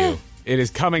close to you, it is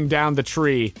coming down the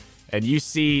tree, and you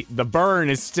see the burn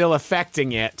is still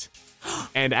affecting it.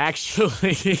 And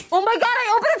actually... Oh my god,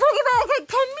 I opened a Pokeball. I said,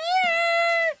 come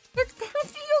here. It's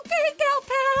gonna be okay, Gal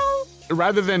Pal.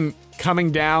 rather than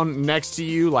coming down next to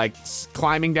you, like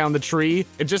climbing down the tree,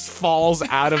 it just falls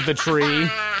out of the tree.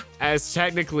 As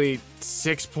technically,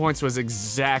 6 points was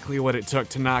exactly what it took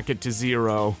to knock it to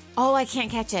 0. Oh, I can't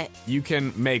catch it. You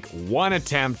can make one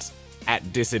attempt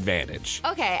at disadvantage.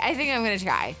 Okay, I think I'm gonna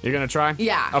try. You're gonna try?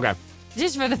 Yeah. Okay.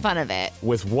 Just for the fun of it.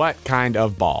 With what kind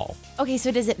of ball? Okay,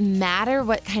 so does it matter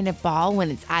what kind of ball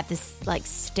when it's at this, like,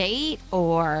 state,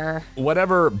 or...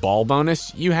 Whatever ball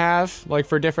bonus you have, like,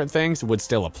 for different things, would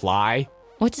still apply.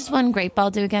 What does one great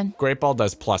ball do again? Great ball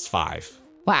does +5.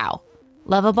 Wow.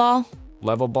 Level ball?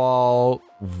 Level ball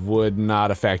would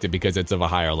not affect it because it's of a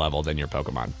higher level than your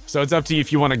Pokemon. So it's up to you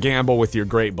if you want to gamble with your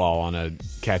great ball on a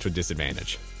catch with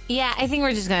disadvantage. Yeah, I think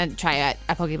we're just gonna try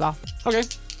a Pokeball. Okay.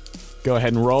 Go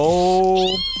ahead and roll.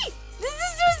 This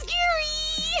is so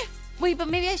scary! Wait, but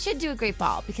maybe I should do a great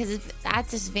ball, because if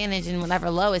that's disadvantage in whatever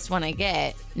lowest one I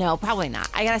get. No, probably not.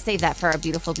 I gotta save that for a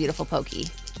beautiful, beautiful Pokey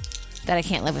that I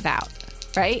can't live without.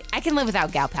 Right? I can live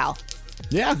without Gal Pal.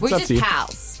 Yeah, We're it's up just to you.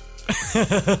 pals.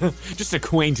 Just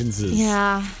acquaintances.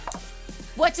 Yeah.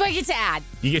 What do I get to add?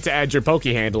 You get to add your Poke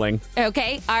handling.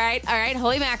 Okay, all right.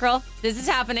 Holy mackerel. This is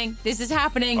happening.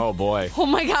 Oh boy. Oh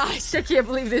my gosh, I can't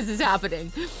believe this is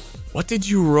happening. What did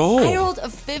you roll? I rolled a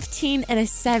 15 and a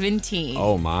 17.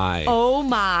 Oh my. Oh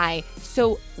my.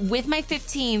 So with my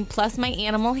 15 plus my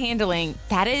animal handling,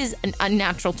 that is an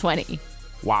unnatural 20.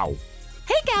 Wow.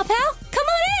 Hey, Gal Pal, come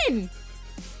on in.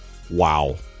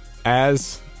 Wow.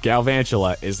 As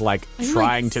Galvantula is like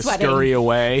trying to sweating. scurry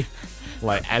away,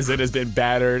 like as it has been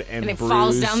battered and it bruised,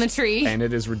 falls down the tree. and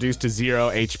it is reduced to 0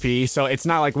 HP. So it's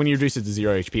not like when you reduce it to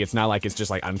 0 HP, it's not like it's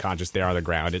just like unconscious there on the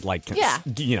ground. It like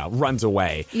runs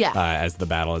away as the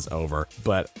battle is over.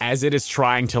 But as it is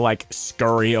trying to like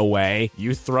scurry away,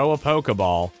 you throw a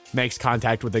Pokeball, makes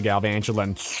contact with the Galvantula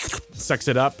and sucks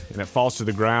it up, and it falls to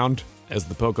the ground as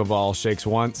the Pokeball shakes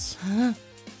once, and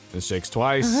shakes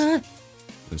twice,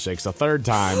 and shakes a third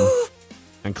time,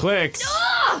 and clicks.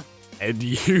 And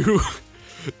you,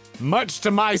 much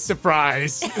to my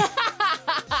surprise,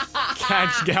 catch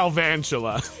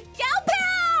Galvantula. Gal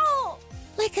Pal!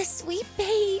 Like a sweet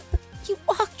babe, you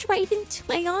walked right into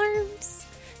my arms.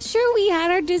 Sure, we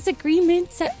had our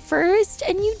disagreements at first,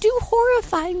 and you do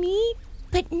horrify me,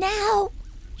 but now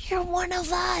you're one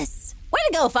of us. Way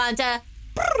to go, Fanta.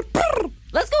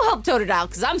 Let's go help Totodile,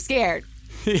 because I'm scared.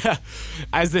 Yeah.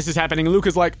 As this is happening,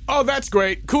 Luca's like, oh, that's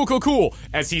great. Cool.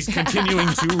 As he's continuing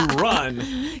to run.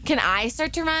 Can I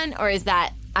start to run, or is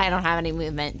that I don't have any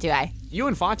movement, do I? You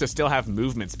and Fanta still have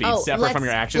movement speed Oh, separate from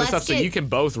your action and stuff, so get- you can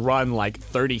both run like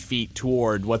 30 feet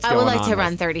toward what's I going would on. like to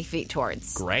run 30 feet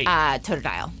towards Great.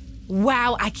 Totodile.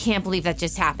 Wow, I can't believe that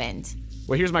just happened.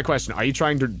 Well, here's my question. Are you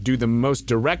trying to do the most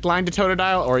direct line to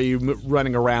Totodile, or are you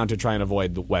running around to try and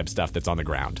avoid the web stuff that's on the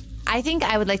ground? I think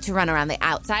I would like to run around the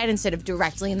outside instead of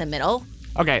directly in the middle.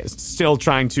 Okay, still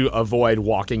trying to avoid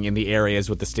walking in the areas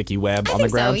with the sticky web on the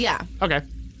ground? So, yeah. Okay.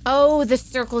 Oh, the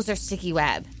circles are sticky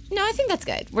web. No, I think that's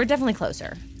good. We're definitely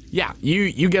closer. Yeah,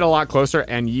 you get a lot closer,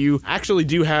 and you actually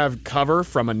do have cover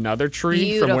from another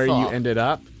tree from where you ended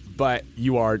up, but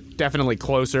you are definitely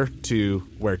closer to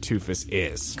where Toofus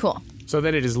is. Cool. So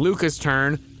then it is Luca's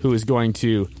turn, who is going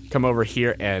to come over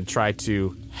here and try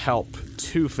to help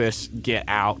Toofus get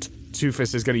out.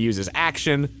 Toofus is going to use his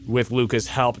action with Luca's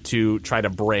help to try to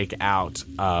break out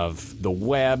of the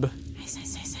web.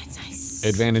 Nice.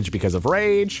 Advantage because of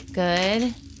rage.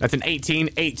 Good. That's an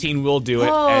 18. 18 will do it.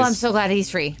 Oh, I'm so glad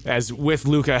he's free. As with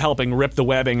Luca helping rip the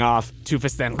webbing off,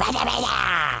 Toofus then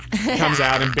comes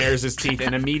out and bares his teeth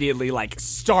and immediately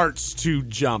starts to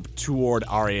jump toward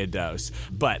Ariados.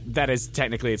 But that is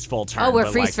technically its full turn. Oh, we're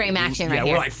freeze frame action right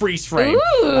here. Yeah, we're freeze frame.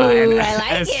 Ooh, I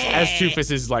like as, it. As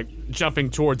Toofus is jumping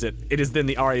towards it, it is then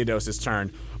the Ariados'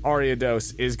 turn.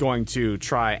 Ariados is going to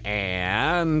try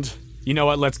and... You know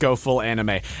what? Let's go full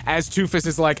anime. As Toofus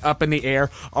is up in the air,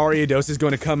 Ariados is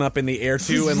going to come up in the air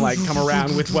too and come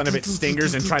around with one of its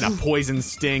stingers and try to poison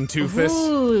sting Toofus.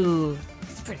 Ooh,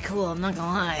 it's pretty cool. I'm not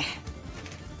gonna lie.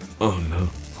 Oh no.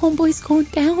 Homeboy's going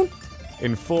down.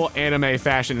 In full anime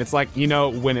fashion, it's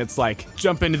when it's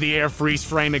jump into the air, freeze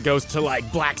frame, it goes to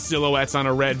black silhouettes on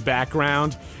a red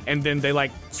background, and then they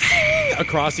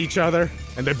across each other,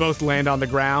 and they both land on the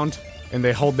ground, and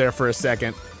they hold there for a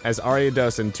second. As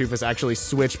Ariados and Toofus actually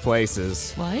switch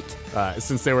places. What?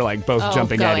 Since they were both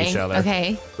jumping at each other.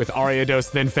 Okay. With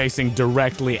Ariados then facing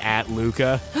directly at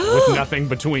Luca with nothing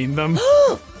between them.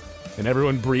 And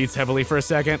everyone breathes heavily for a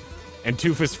second. And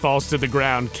Toofus falls to the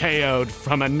ground, KO'd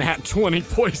from a nat 20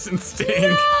 poison sting.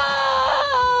 No!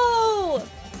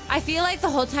 I feel like the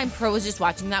whole time Pro was just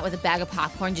watching that with a bag of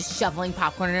popcorn, just shoveling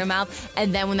popcorn in her mouth.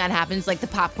 And then when that happens, the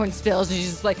popcorn spills and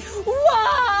she's just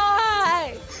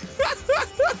why?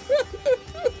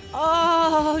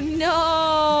 Oh,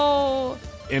 no.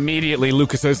 Immediately,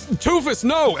 Luca says, Toofus,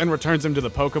 no! And returns him to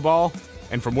the Pokeball.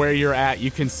 And from where you're at,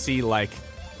 you can see,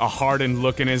 a hardened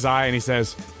look in his eye. And he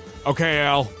says, okay,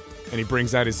 Al. And he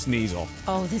brings out his Sneasel.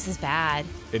 Oh, this is bad.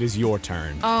 It is your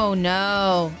turn. Oh,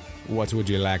 no. What would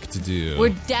you like to do?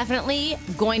 We're definitely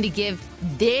going to give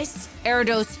this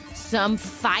Ariados some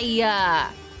fire.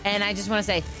 And I just want to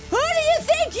say, who do you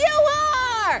think you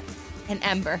are? An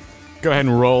Ember. Go ahead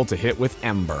and roll to hit with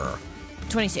Ember.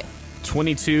 22.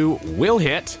 22 will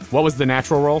hit. What was the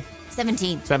natural roll?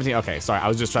 17. 17. Okay, sorry. I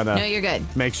was just trying to No, you're good.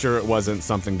 make sure it wasn't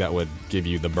something that would give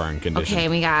you the burn condition. Okay,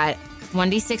 we got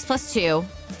 1d6 plus 2.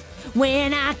 We're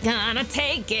not gonna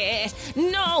take it.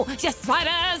 No, just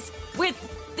spiders with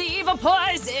the evil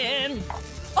poison.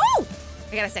 Oh!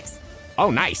 I got a 6.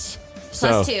 Oh, nice.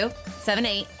 Plus 2. 7,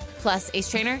 8. Plus Ace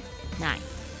Trainer. 9.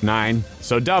 9.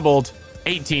 So doubled.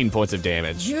 18 points of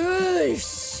damage.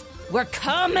 Yes! We're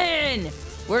coming!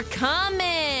 We're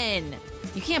coming!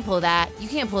 You can't pull that. You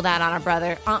can't pull that on our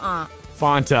brother.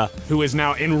 Fonta, who is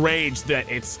now enraged that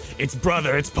its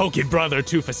brother, its Poké brother,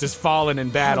 Toofus, has fallen in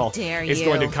battle, How dare is you.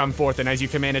 going to come forth, and as you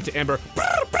command it to Ember,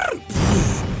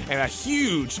 and a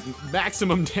huge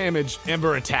maximum damage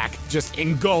Ember attack just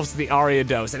engulfs the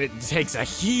Ariados, and it takes a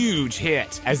huge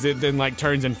hit as it then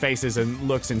turns and faces and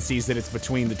looks and sees that it's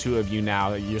between the two of you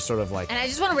now. You're sort of And I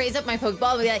just want to raise up my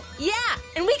Pokeball and be like, yeah,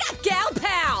 and we got Gal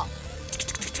Pal.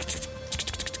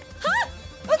 Huh?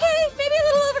 Okay, maybe a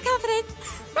little overconfident.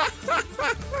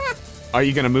 Are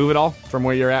you going to move at all from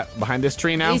where you're at behind this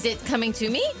tree now? Is it coming to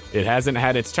me? It hasn't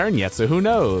had its turn yet, so who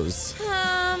knows?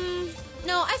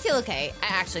 No, I feel okay. I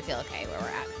actually feel okay where we're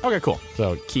at. Okay, cool.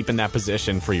 So keep in that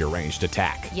position for your ranged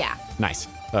attack. Yeah. Nice.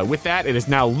 With that, it is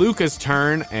now Luca's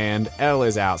turn, and Elle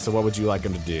is out. So what would you like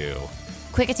him to do?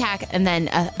 Quick attack and then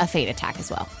a feint attack as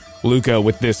well. Luca,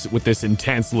 with this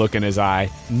intense look in his eye,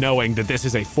 knowing that this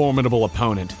is a formidable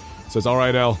opponent, says, all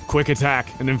right, Elle, quick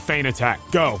attack and then feint attack.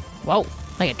 Go. Whoa,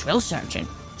 like a drill sergeant.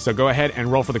 So go ahead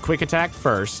and roll for the quick attack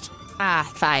first.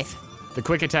 5. The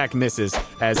quick attack misses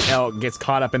as Elle gets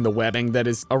caught up in the webbing that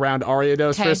is around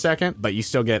Ariados for Okay. a second, but you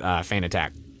still get feint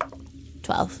attack.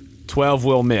 12. 12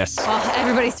 will miss. Oh,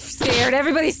 everybody's scared.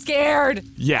 Everybody's scared.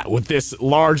 Yeah, with this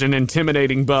large and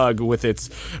intimidating bug with its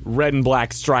red and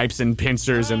black stripes and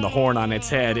pincers and the horn on its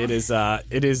head, it is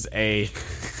a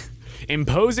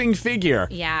imposing figure.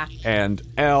 Yeah. And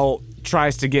Elle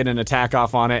tries to get an attack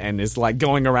off on it and is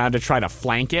going around to try to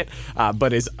flank it,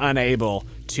 but is unable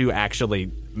to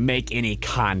actually make any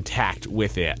contact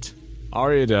with it.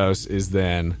 Ariados is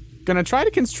then gonna try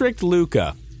to constrict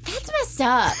Luca. That's messed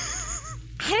up.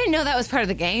 I didn't know that was part of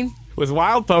the game. With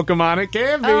wild Pokemon, it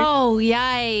can be. Oh,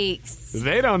 yikes.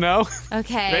 They don't know.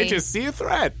 Okay. They just see a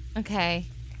threat. Okay.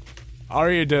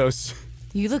 Ariados,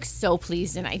 You look so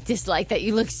pleased, and I dislike that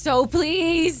you look so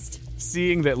pleased.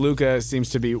 seeing that Luca seems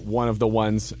to be one of the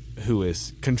ones who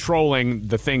is controlling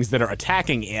the things that are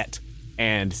attacking it,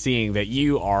 and seeing that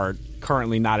you are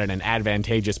currently not in an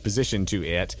advantageous position to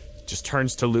it, just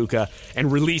turns to Luca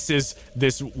and releases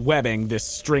this webbing, this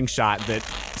string shot that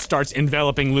starts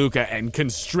enveloping Luca and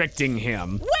constricting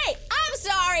him. Wait, I'm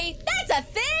sorry. That's a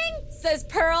thing, says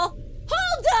Pearl.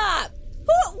 Hold up.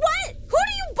 What? Who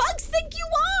do you bugs think you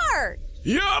are?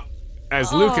 Yup!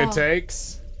 As Luca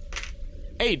takes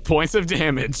 8 points of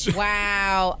damage.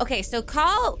 Wow. Okay, so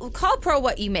call Pearl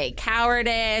what you may.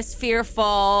 Cowardice,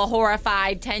 fearful,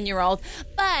 horrified, 10-year-old.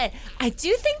 But I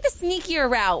do think the sneakier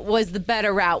route was the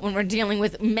better route when we're dealing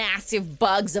with massive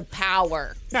bugs of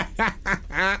power.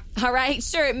 All right,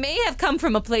 sure, it may have come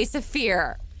from a place of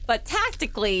fear, but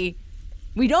tactically,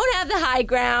 we don't have the high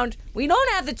ground, we don't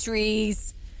have the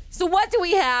trees. So what do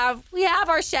we have? We have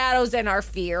our shadows and our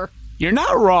fear. You're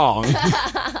not wrong.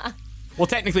 Well,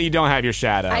 technically, you don't have your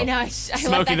shadow. I know. I Smokey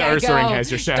let the that guy Ursaring go. has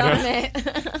your shadow.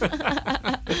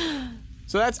 Darn it.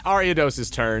 So that's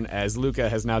Ariados' turn, as Luca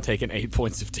has now taken 8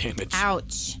 points of damage.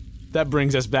 Ouch. That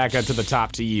brings us back up to the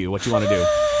top to you. What you want to do?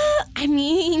 I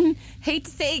mean, hate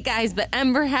to say it, guys, but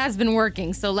Ember has been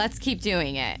working, so let's keep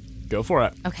doing it. Go for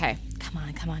it. Okay. Come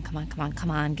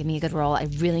on. Give me a good roll. I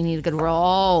really need a good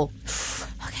roll.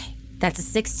 Okay. That's a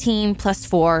 16 plus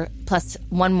 4 plus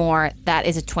 1 more. That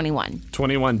is a 21.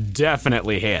 21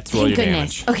 definitely hits. Roll Thank your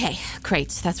goodness. damage. Okay, great.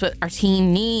 That's what our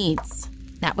team needs.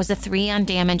 That was a 3 on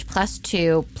damage plus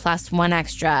 2 plus 1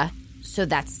 extra. So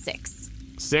that's 6.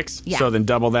 6? Yeah. So then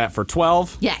double that for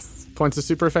 12 Yes. points of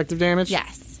super effective damage?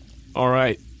 Yes. All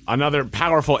right. Another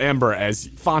powerful ember as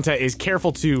Fanta is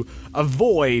careful to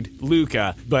avoid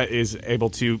Luca, but is able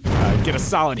to get a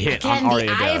solid hit Again, on the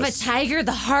Ariados. eye of a tiger,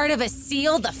 the heart of a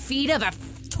seal, the feet of a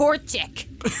Torchic.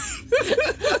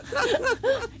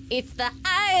 It's the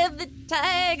eye of the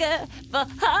tiger, the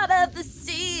heart of the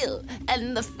seal,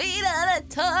 and the feet of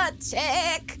the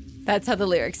Torchic. That's how the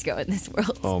lyrics go in this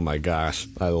world. Oh my gosh.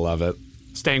 I love it.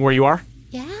 Staying where you are?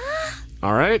 Yeah?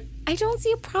 All right. I don't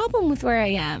see a problem with where I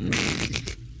am.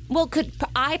 Well, could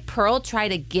Pearl try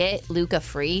to get Luca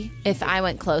free if I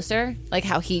went closer? Like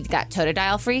how he got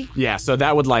Totodile free? Yeah, so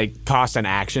that would like cost an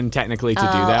action technically to do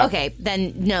that. Okay,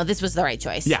 then no, this was the right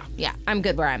choice. Yeah. Yeah, I'm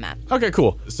good where I'm at. Okay,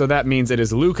 cool. So that means it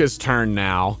is Luca's turn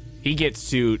now. He gets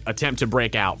to attempt to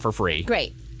break out for free.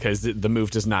 Great. Because the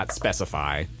move does not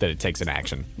specify that it takes an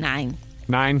action. 9.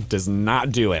 9 does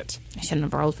not do it. I shouldn't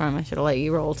have rolled for him. I should have let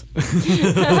you rolled.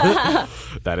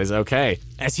 That is okay.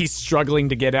 As he's struggling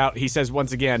to get out, he says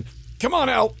once again, "Come on,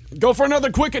 El. Go for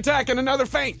another quick attack and another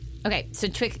feint." Okay, so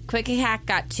quick hack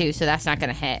got 2, so that's not going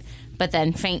to hit. But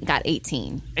then feint got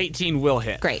 18. 18 will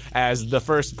hit. Great. As the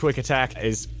first quick attack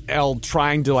is El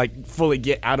trying to like fully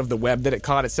get out of the web that it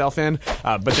caught itself in,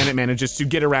 but then it manages to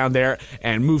get around there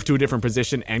and move to a different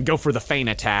position and go for the feint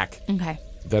attack. Okay.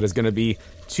 That is going to be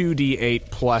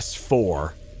 2d8 plus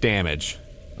 4 damage.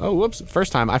 Oh, whoops.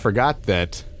 First time I forgot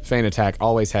that feint attack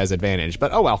always has advantage,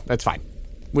 but oh well, that's fine.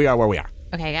 We are where we are.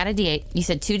 Okay, I got a D8. You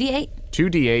said 2D8?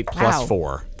 2d8 plus Wow.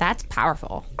 4. That's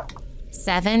powerful.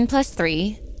 7 plus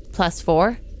 3 plus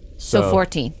 4. So So-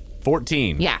 14.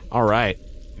 14. Yeah. All right.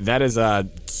 That is a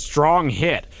strong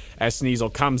hit as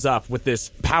Sneasel comes up with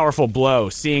this powerful blow,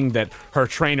 seeing that her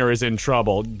trainer is in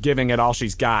trouble, giving it all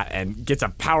she's got, and gets a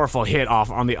powerful hit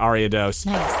off on the Ariados,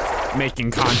 Nice.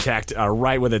 making contact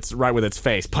right with its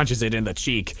face, punches it in the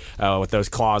cheek with those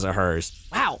claws of hers.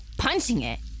 Wow, punching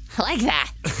it. I like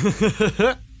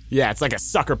that. Yeah, it's like a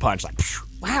sucker punch, like. Phew.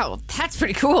 Wow, that's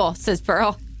pretty cool, says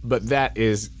Pearl. But that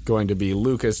is going to be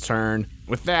Luca's turn.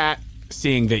 With that,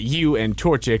 seeing that you and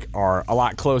Torchic are a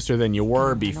lot closer than you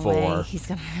were before, He's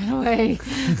gonna run away.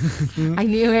 I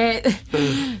knew it.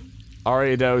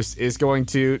 Ariados is going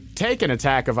to take an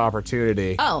attack of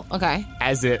opportunity Oh, okay.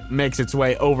 as it makes its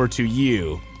way over to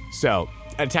you. So,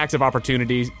 attacks of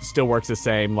opportunity still works the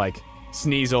same. Like,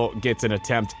 Sneasel gets an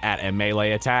attempt at a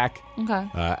melee attack. Okay.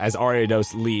 As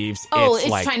Ariados leaves, Oh, it's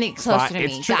it's like trying to get closer to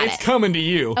me. It's Got it's it. coming to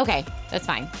you. Okay, that's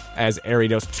fine. As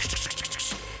Ariados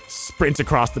sprints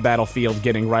across the battlefield,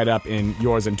 getting right up in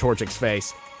yours and Torchic's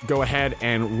face. Go ahead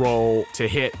and roll to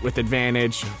hit with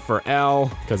advantage for L,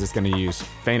 because it's going to use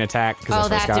feint attack. Oh,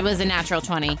 that was a natural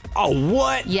 20. Oh,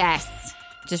 what? Yes.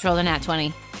 Just rolled a nat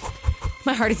 20.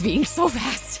 My heart is beating so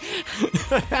fast.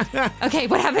 Okay,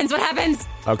 what happens?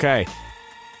 Okay.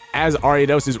 As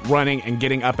Ariados is running and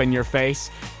getting up in your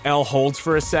face, L holds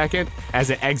for a second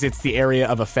as it exits the area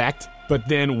of effect But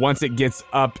then once it gets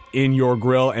up in your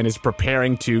grill and is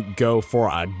preparing to go for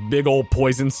a big old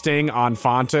poison sting on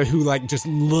Fanta, who like just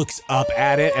looks up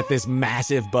at it, at this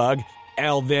massive bug,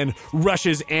 Elle then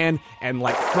rushes in and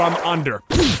like from under,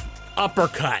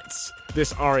 uppercuts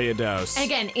this Ariados.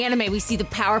 Again, anime, we see the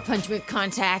power punch with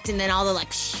contact and then all the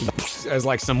like... As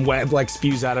like some web like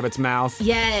spews out of its mouth.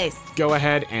 Yes. Go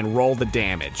ahead and roll the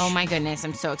damage. Oh my goodness,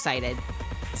 I'm so excited.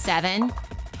 7,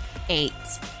 8.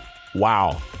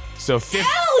 Wow. So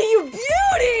you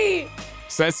beauty!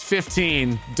 So that's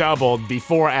 15 doubled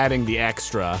before adding the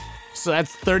extra. So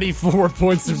that's 34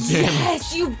 points of damage.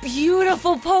 Yes, you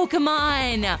beautiful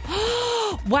Pokemon.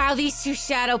 Wow, these 2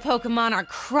 shadow Pokemon are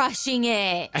crushing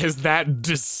it. As that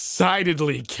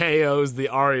decidedly KOs the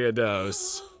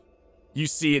Ariados. You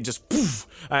see it just poof,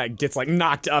 gets like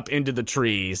knocked up into the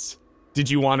trees.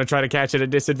 Did you want to try to catch it at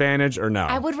disadvantage or no?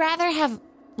 I would rather have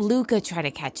Luca try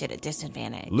to catch it at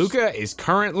disadvantage. Luca is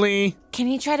currently... Can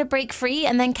he try to break free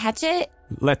and then catch it?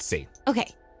 Let's see.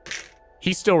 Okay.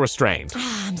 He's still restrained.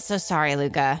 I'm so sorry,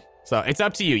 Luca. So it's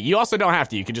up to you. You also don't have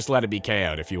to. You can just let it be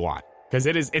KO'd if you want. Because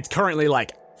it's currently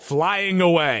like flying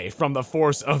away from the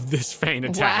force of this feint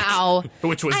attack. Wow.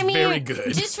 Which was very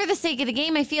good. Just for the sake of the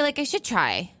game, I feel like I should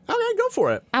try. Okay, go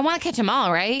for it. I want to catch them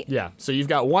all, right? Yeah, so you've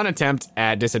got 1 attempt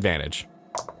at disadvantage.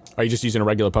 Are you just using a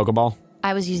regular Pokeball?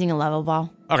 I was using a level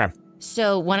ball. Okay.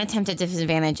 So 1 attempt at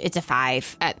disadvantage, it's a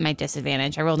 5 at my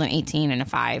disadvantage. I rolled an 18 and a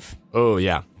 5. Oh,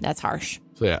 yeah. That's harsh.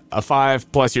 So yeah, a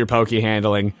 5 plus your Poke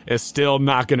handling is still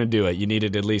not going to do it. You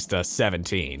needed at least a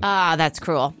 17. That's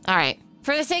cruel. All right.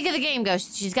 For the sake of the game,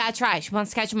 Ghost, she's got to try. She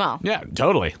wants to catch them all. Yeah,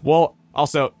 totally. Well,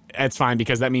 also, it's fine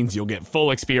because that means you'll get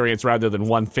full experience rather than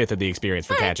 1/5 of the experience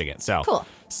for catching it. So, cool.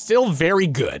 Still very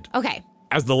good. Okay.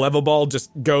 As the level ball just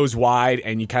goes wide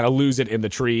and you kind of lose it in the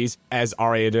trees as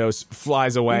Ariados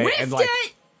flies away and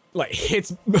like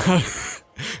hits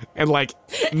and like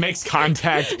makes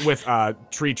contact with a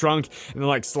tree trunk and then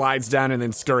like slides down and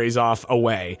then scurries off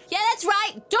away. Yeah, that's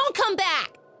right. Don't come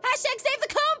back. Hashtag save the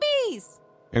combies.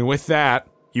 And with that,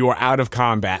 you are out of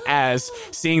combat as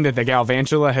seeing that the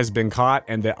Galvantula has been caught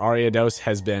and that Ariados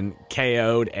has been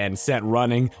KO'd and set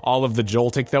running, all of the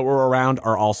Joltik that were around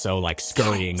are also like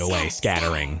scurrying away,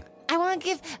 scattering. I want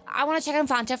to check on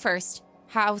Fanta first.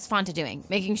 How's Fanta doing?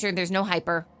 Making sure there's no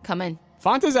hyper coming.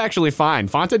 Fanta's actually fine.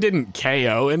 Fanta didn't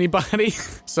KO anybody,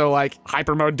 so like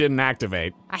hyper mode didn't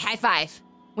activate. I high 5.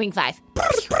 Wing 5.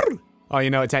 Oh, you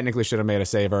know, it technically should have made a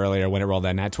save earlier when it rolled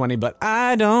that nat 20, but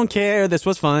I don't care. This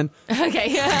was fun. Okay.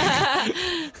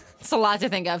 It's a lot to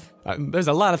think of. There's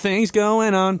a lot of things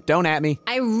going on. Don't at me.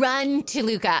 I run to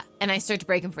Luca and I start to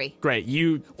break him free. Great.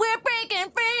 We're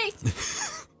breaking free.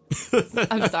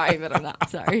 I'm sorry, but I'm not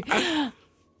sorry.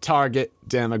 Target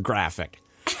demographic.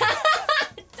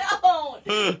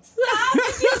 Don't. Stop.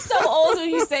 I feel so old when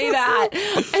you say that.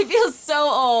 I feel so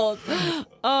old.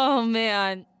 Oh,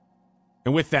 man.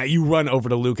 And with that, you run over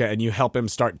to Luca and you help him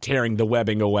start tearing the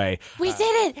webbing away. We did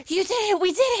it! You did it!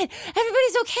 We did it!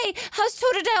 Everybody's okay! How's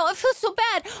Totodile? I feel so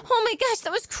bad! Oh my gosh,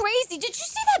 that was crazy! Did you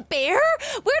see that bear?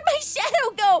 Where'd my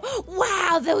shadow go?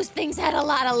 Wow, those things had a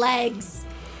lot of legs!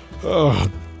 Oh,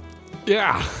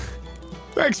 yeah.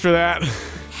 Thanks for that.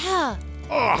 Yeah.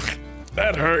 Oh,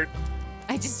 that hurt.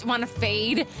 I just want to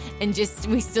fade and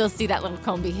we still see that little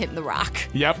Combi hitting the rock.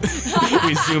 Yep.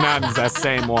 We zoom out and it's that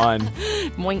same one.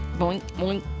 Boink, boink,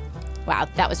 boink. Wow,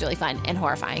 that was really fun and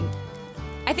horrifying.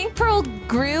 I think Pearl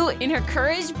grew in her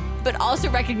courage, but also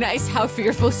recognized how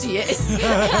fearful she is.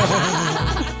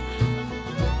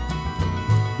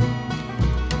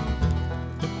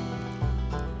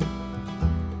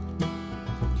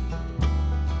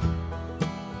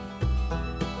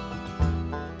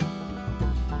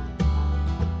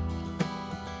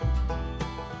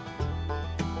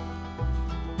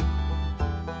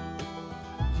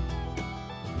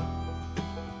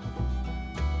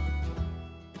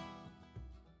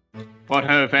 What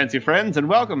ho, fancy friends, and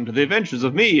welcome to the adventures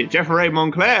of me, Jeffrey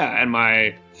Monclair, and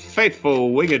my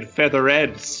faithful winged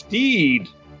feather-red steed,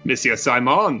 Monsieur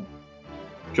Simon.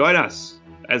 Join us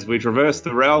as we traverse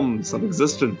the realms of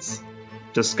existence,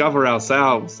 discover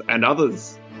ourselves and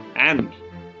others, and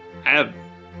have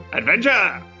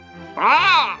adventure!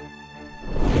 Ah!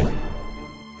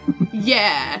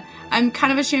 Yeah, I'm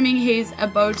kind of assuming he's a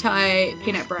bow tie,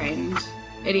 peanut-brained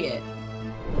idiot.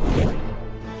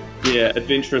 Yeah,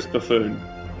 adventurous buffoon.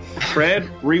 Fred,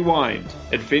 rewind.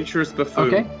 Adventurous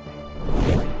buffoon. Okay.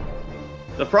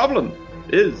 The problem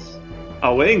is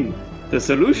a wing. The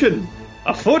solution,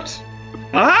 a foot.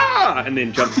 Ah! And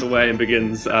then jumps away and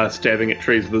begins stabbing at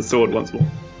trees with his sword once more.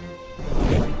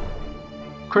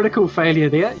 critical failure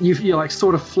there. You like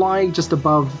sort of fly just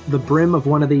above the brim of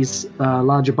one of these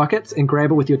larger buckets and grab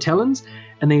it with your talons,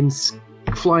 and then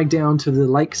flying down to the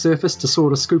lake surface to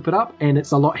sort of scoop it up, and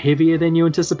it's a lot heavier than you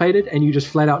anticipated, and you just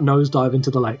flat out nosedive into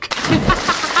the lake.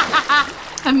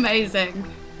 Amazing.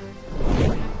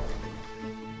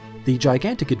 The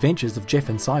Gigantic Adventures of Jeff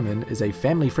and Simon is a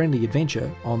family-friendly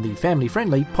adventure on the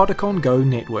family-friendly Pottercon Go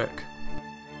network.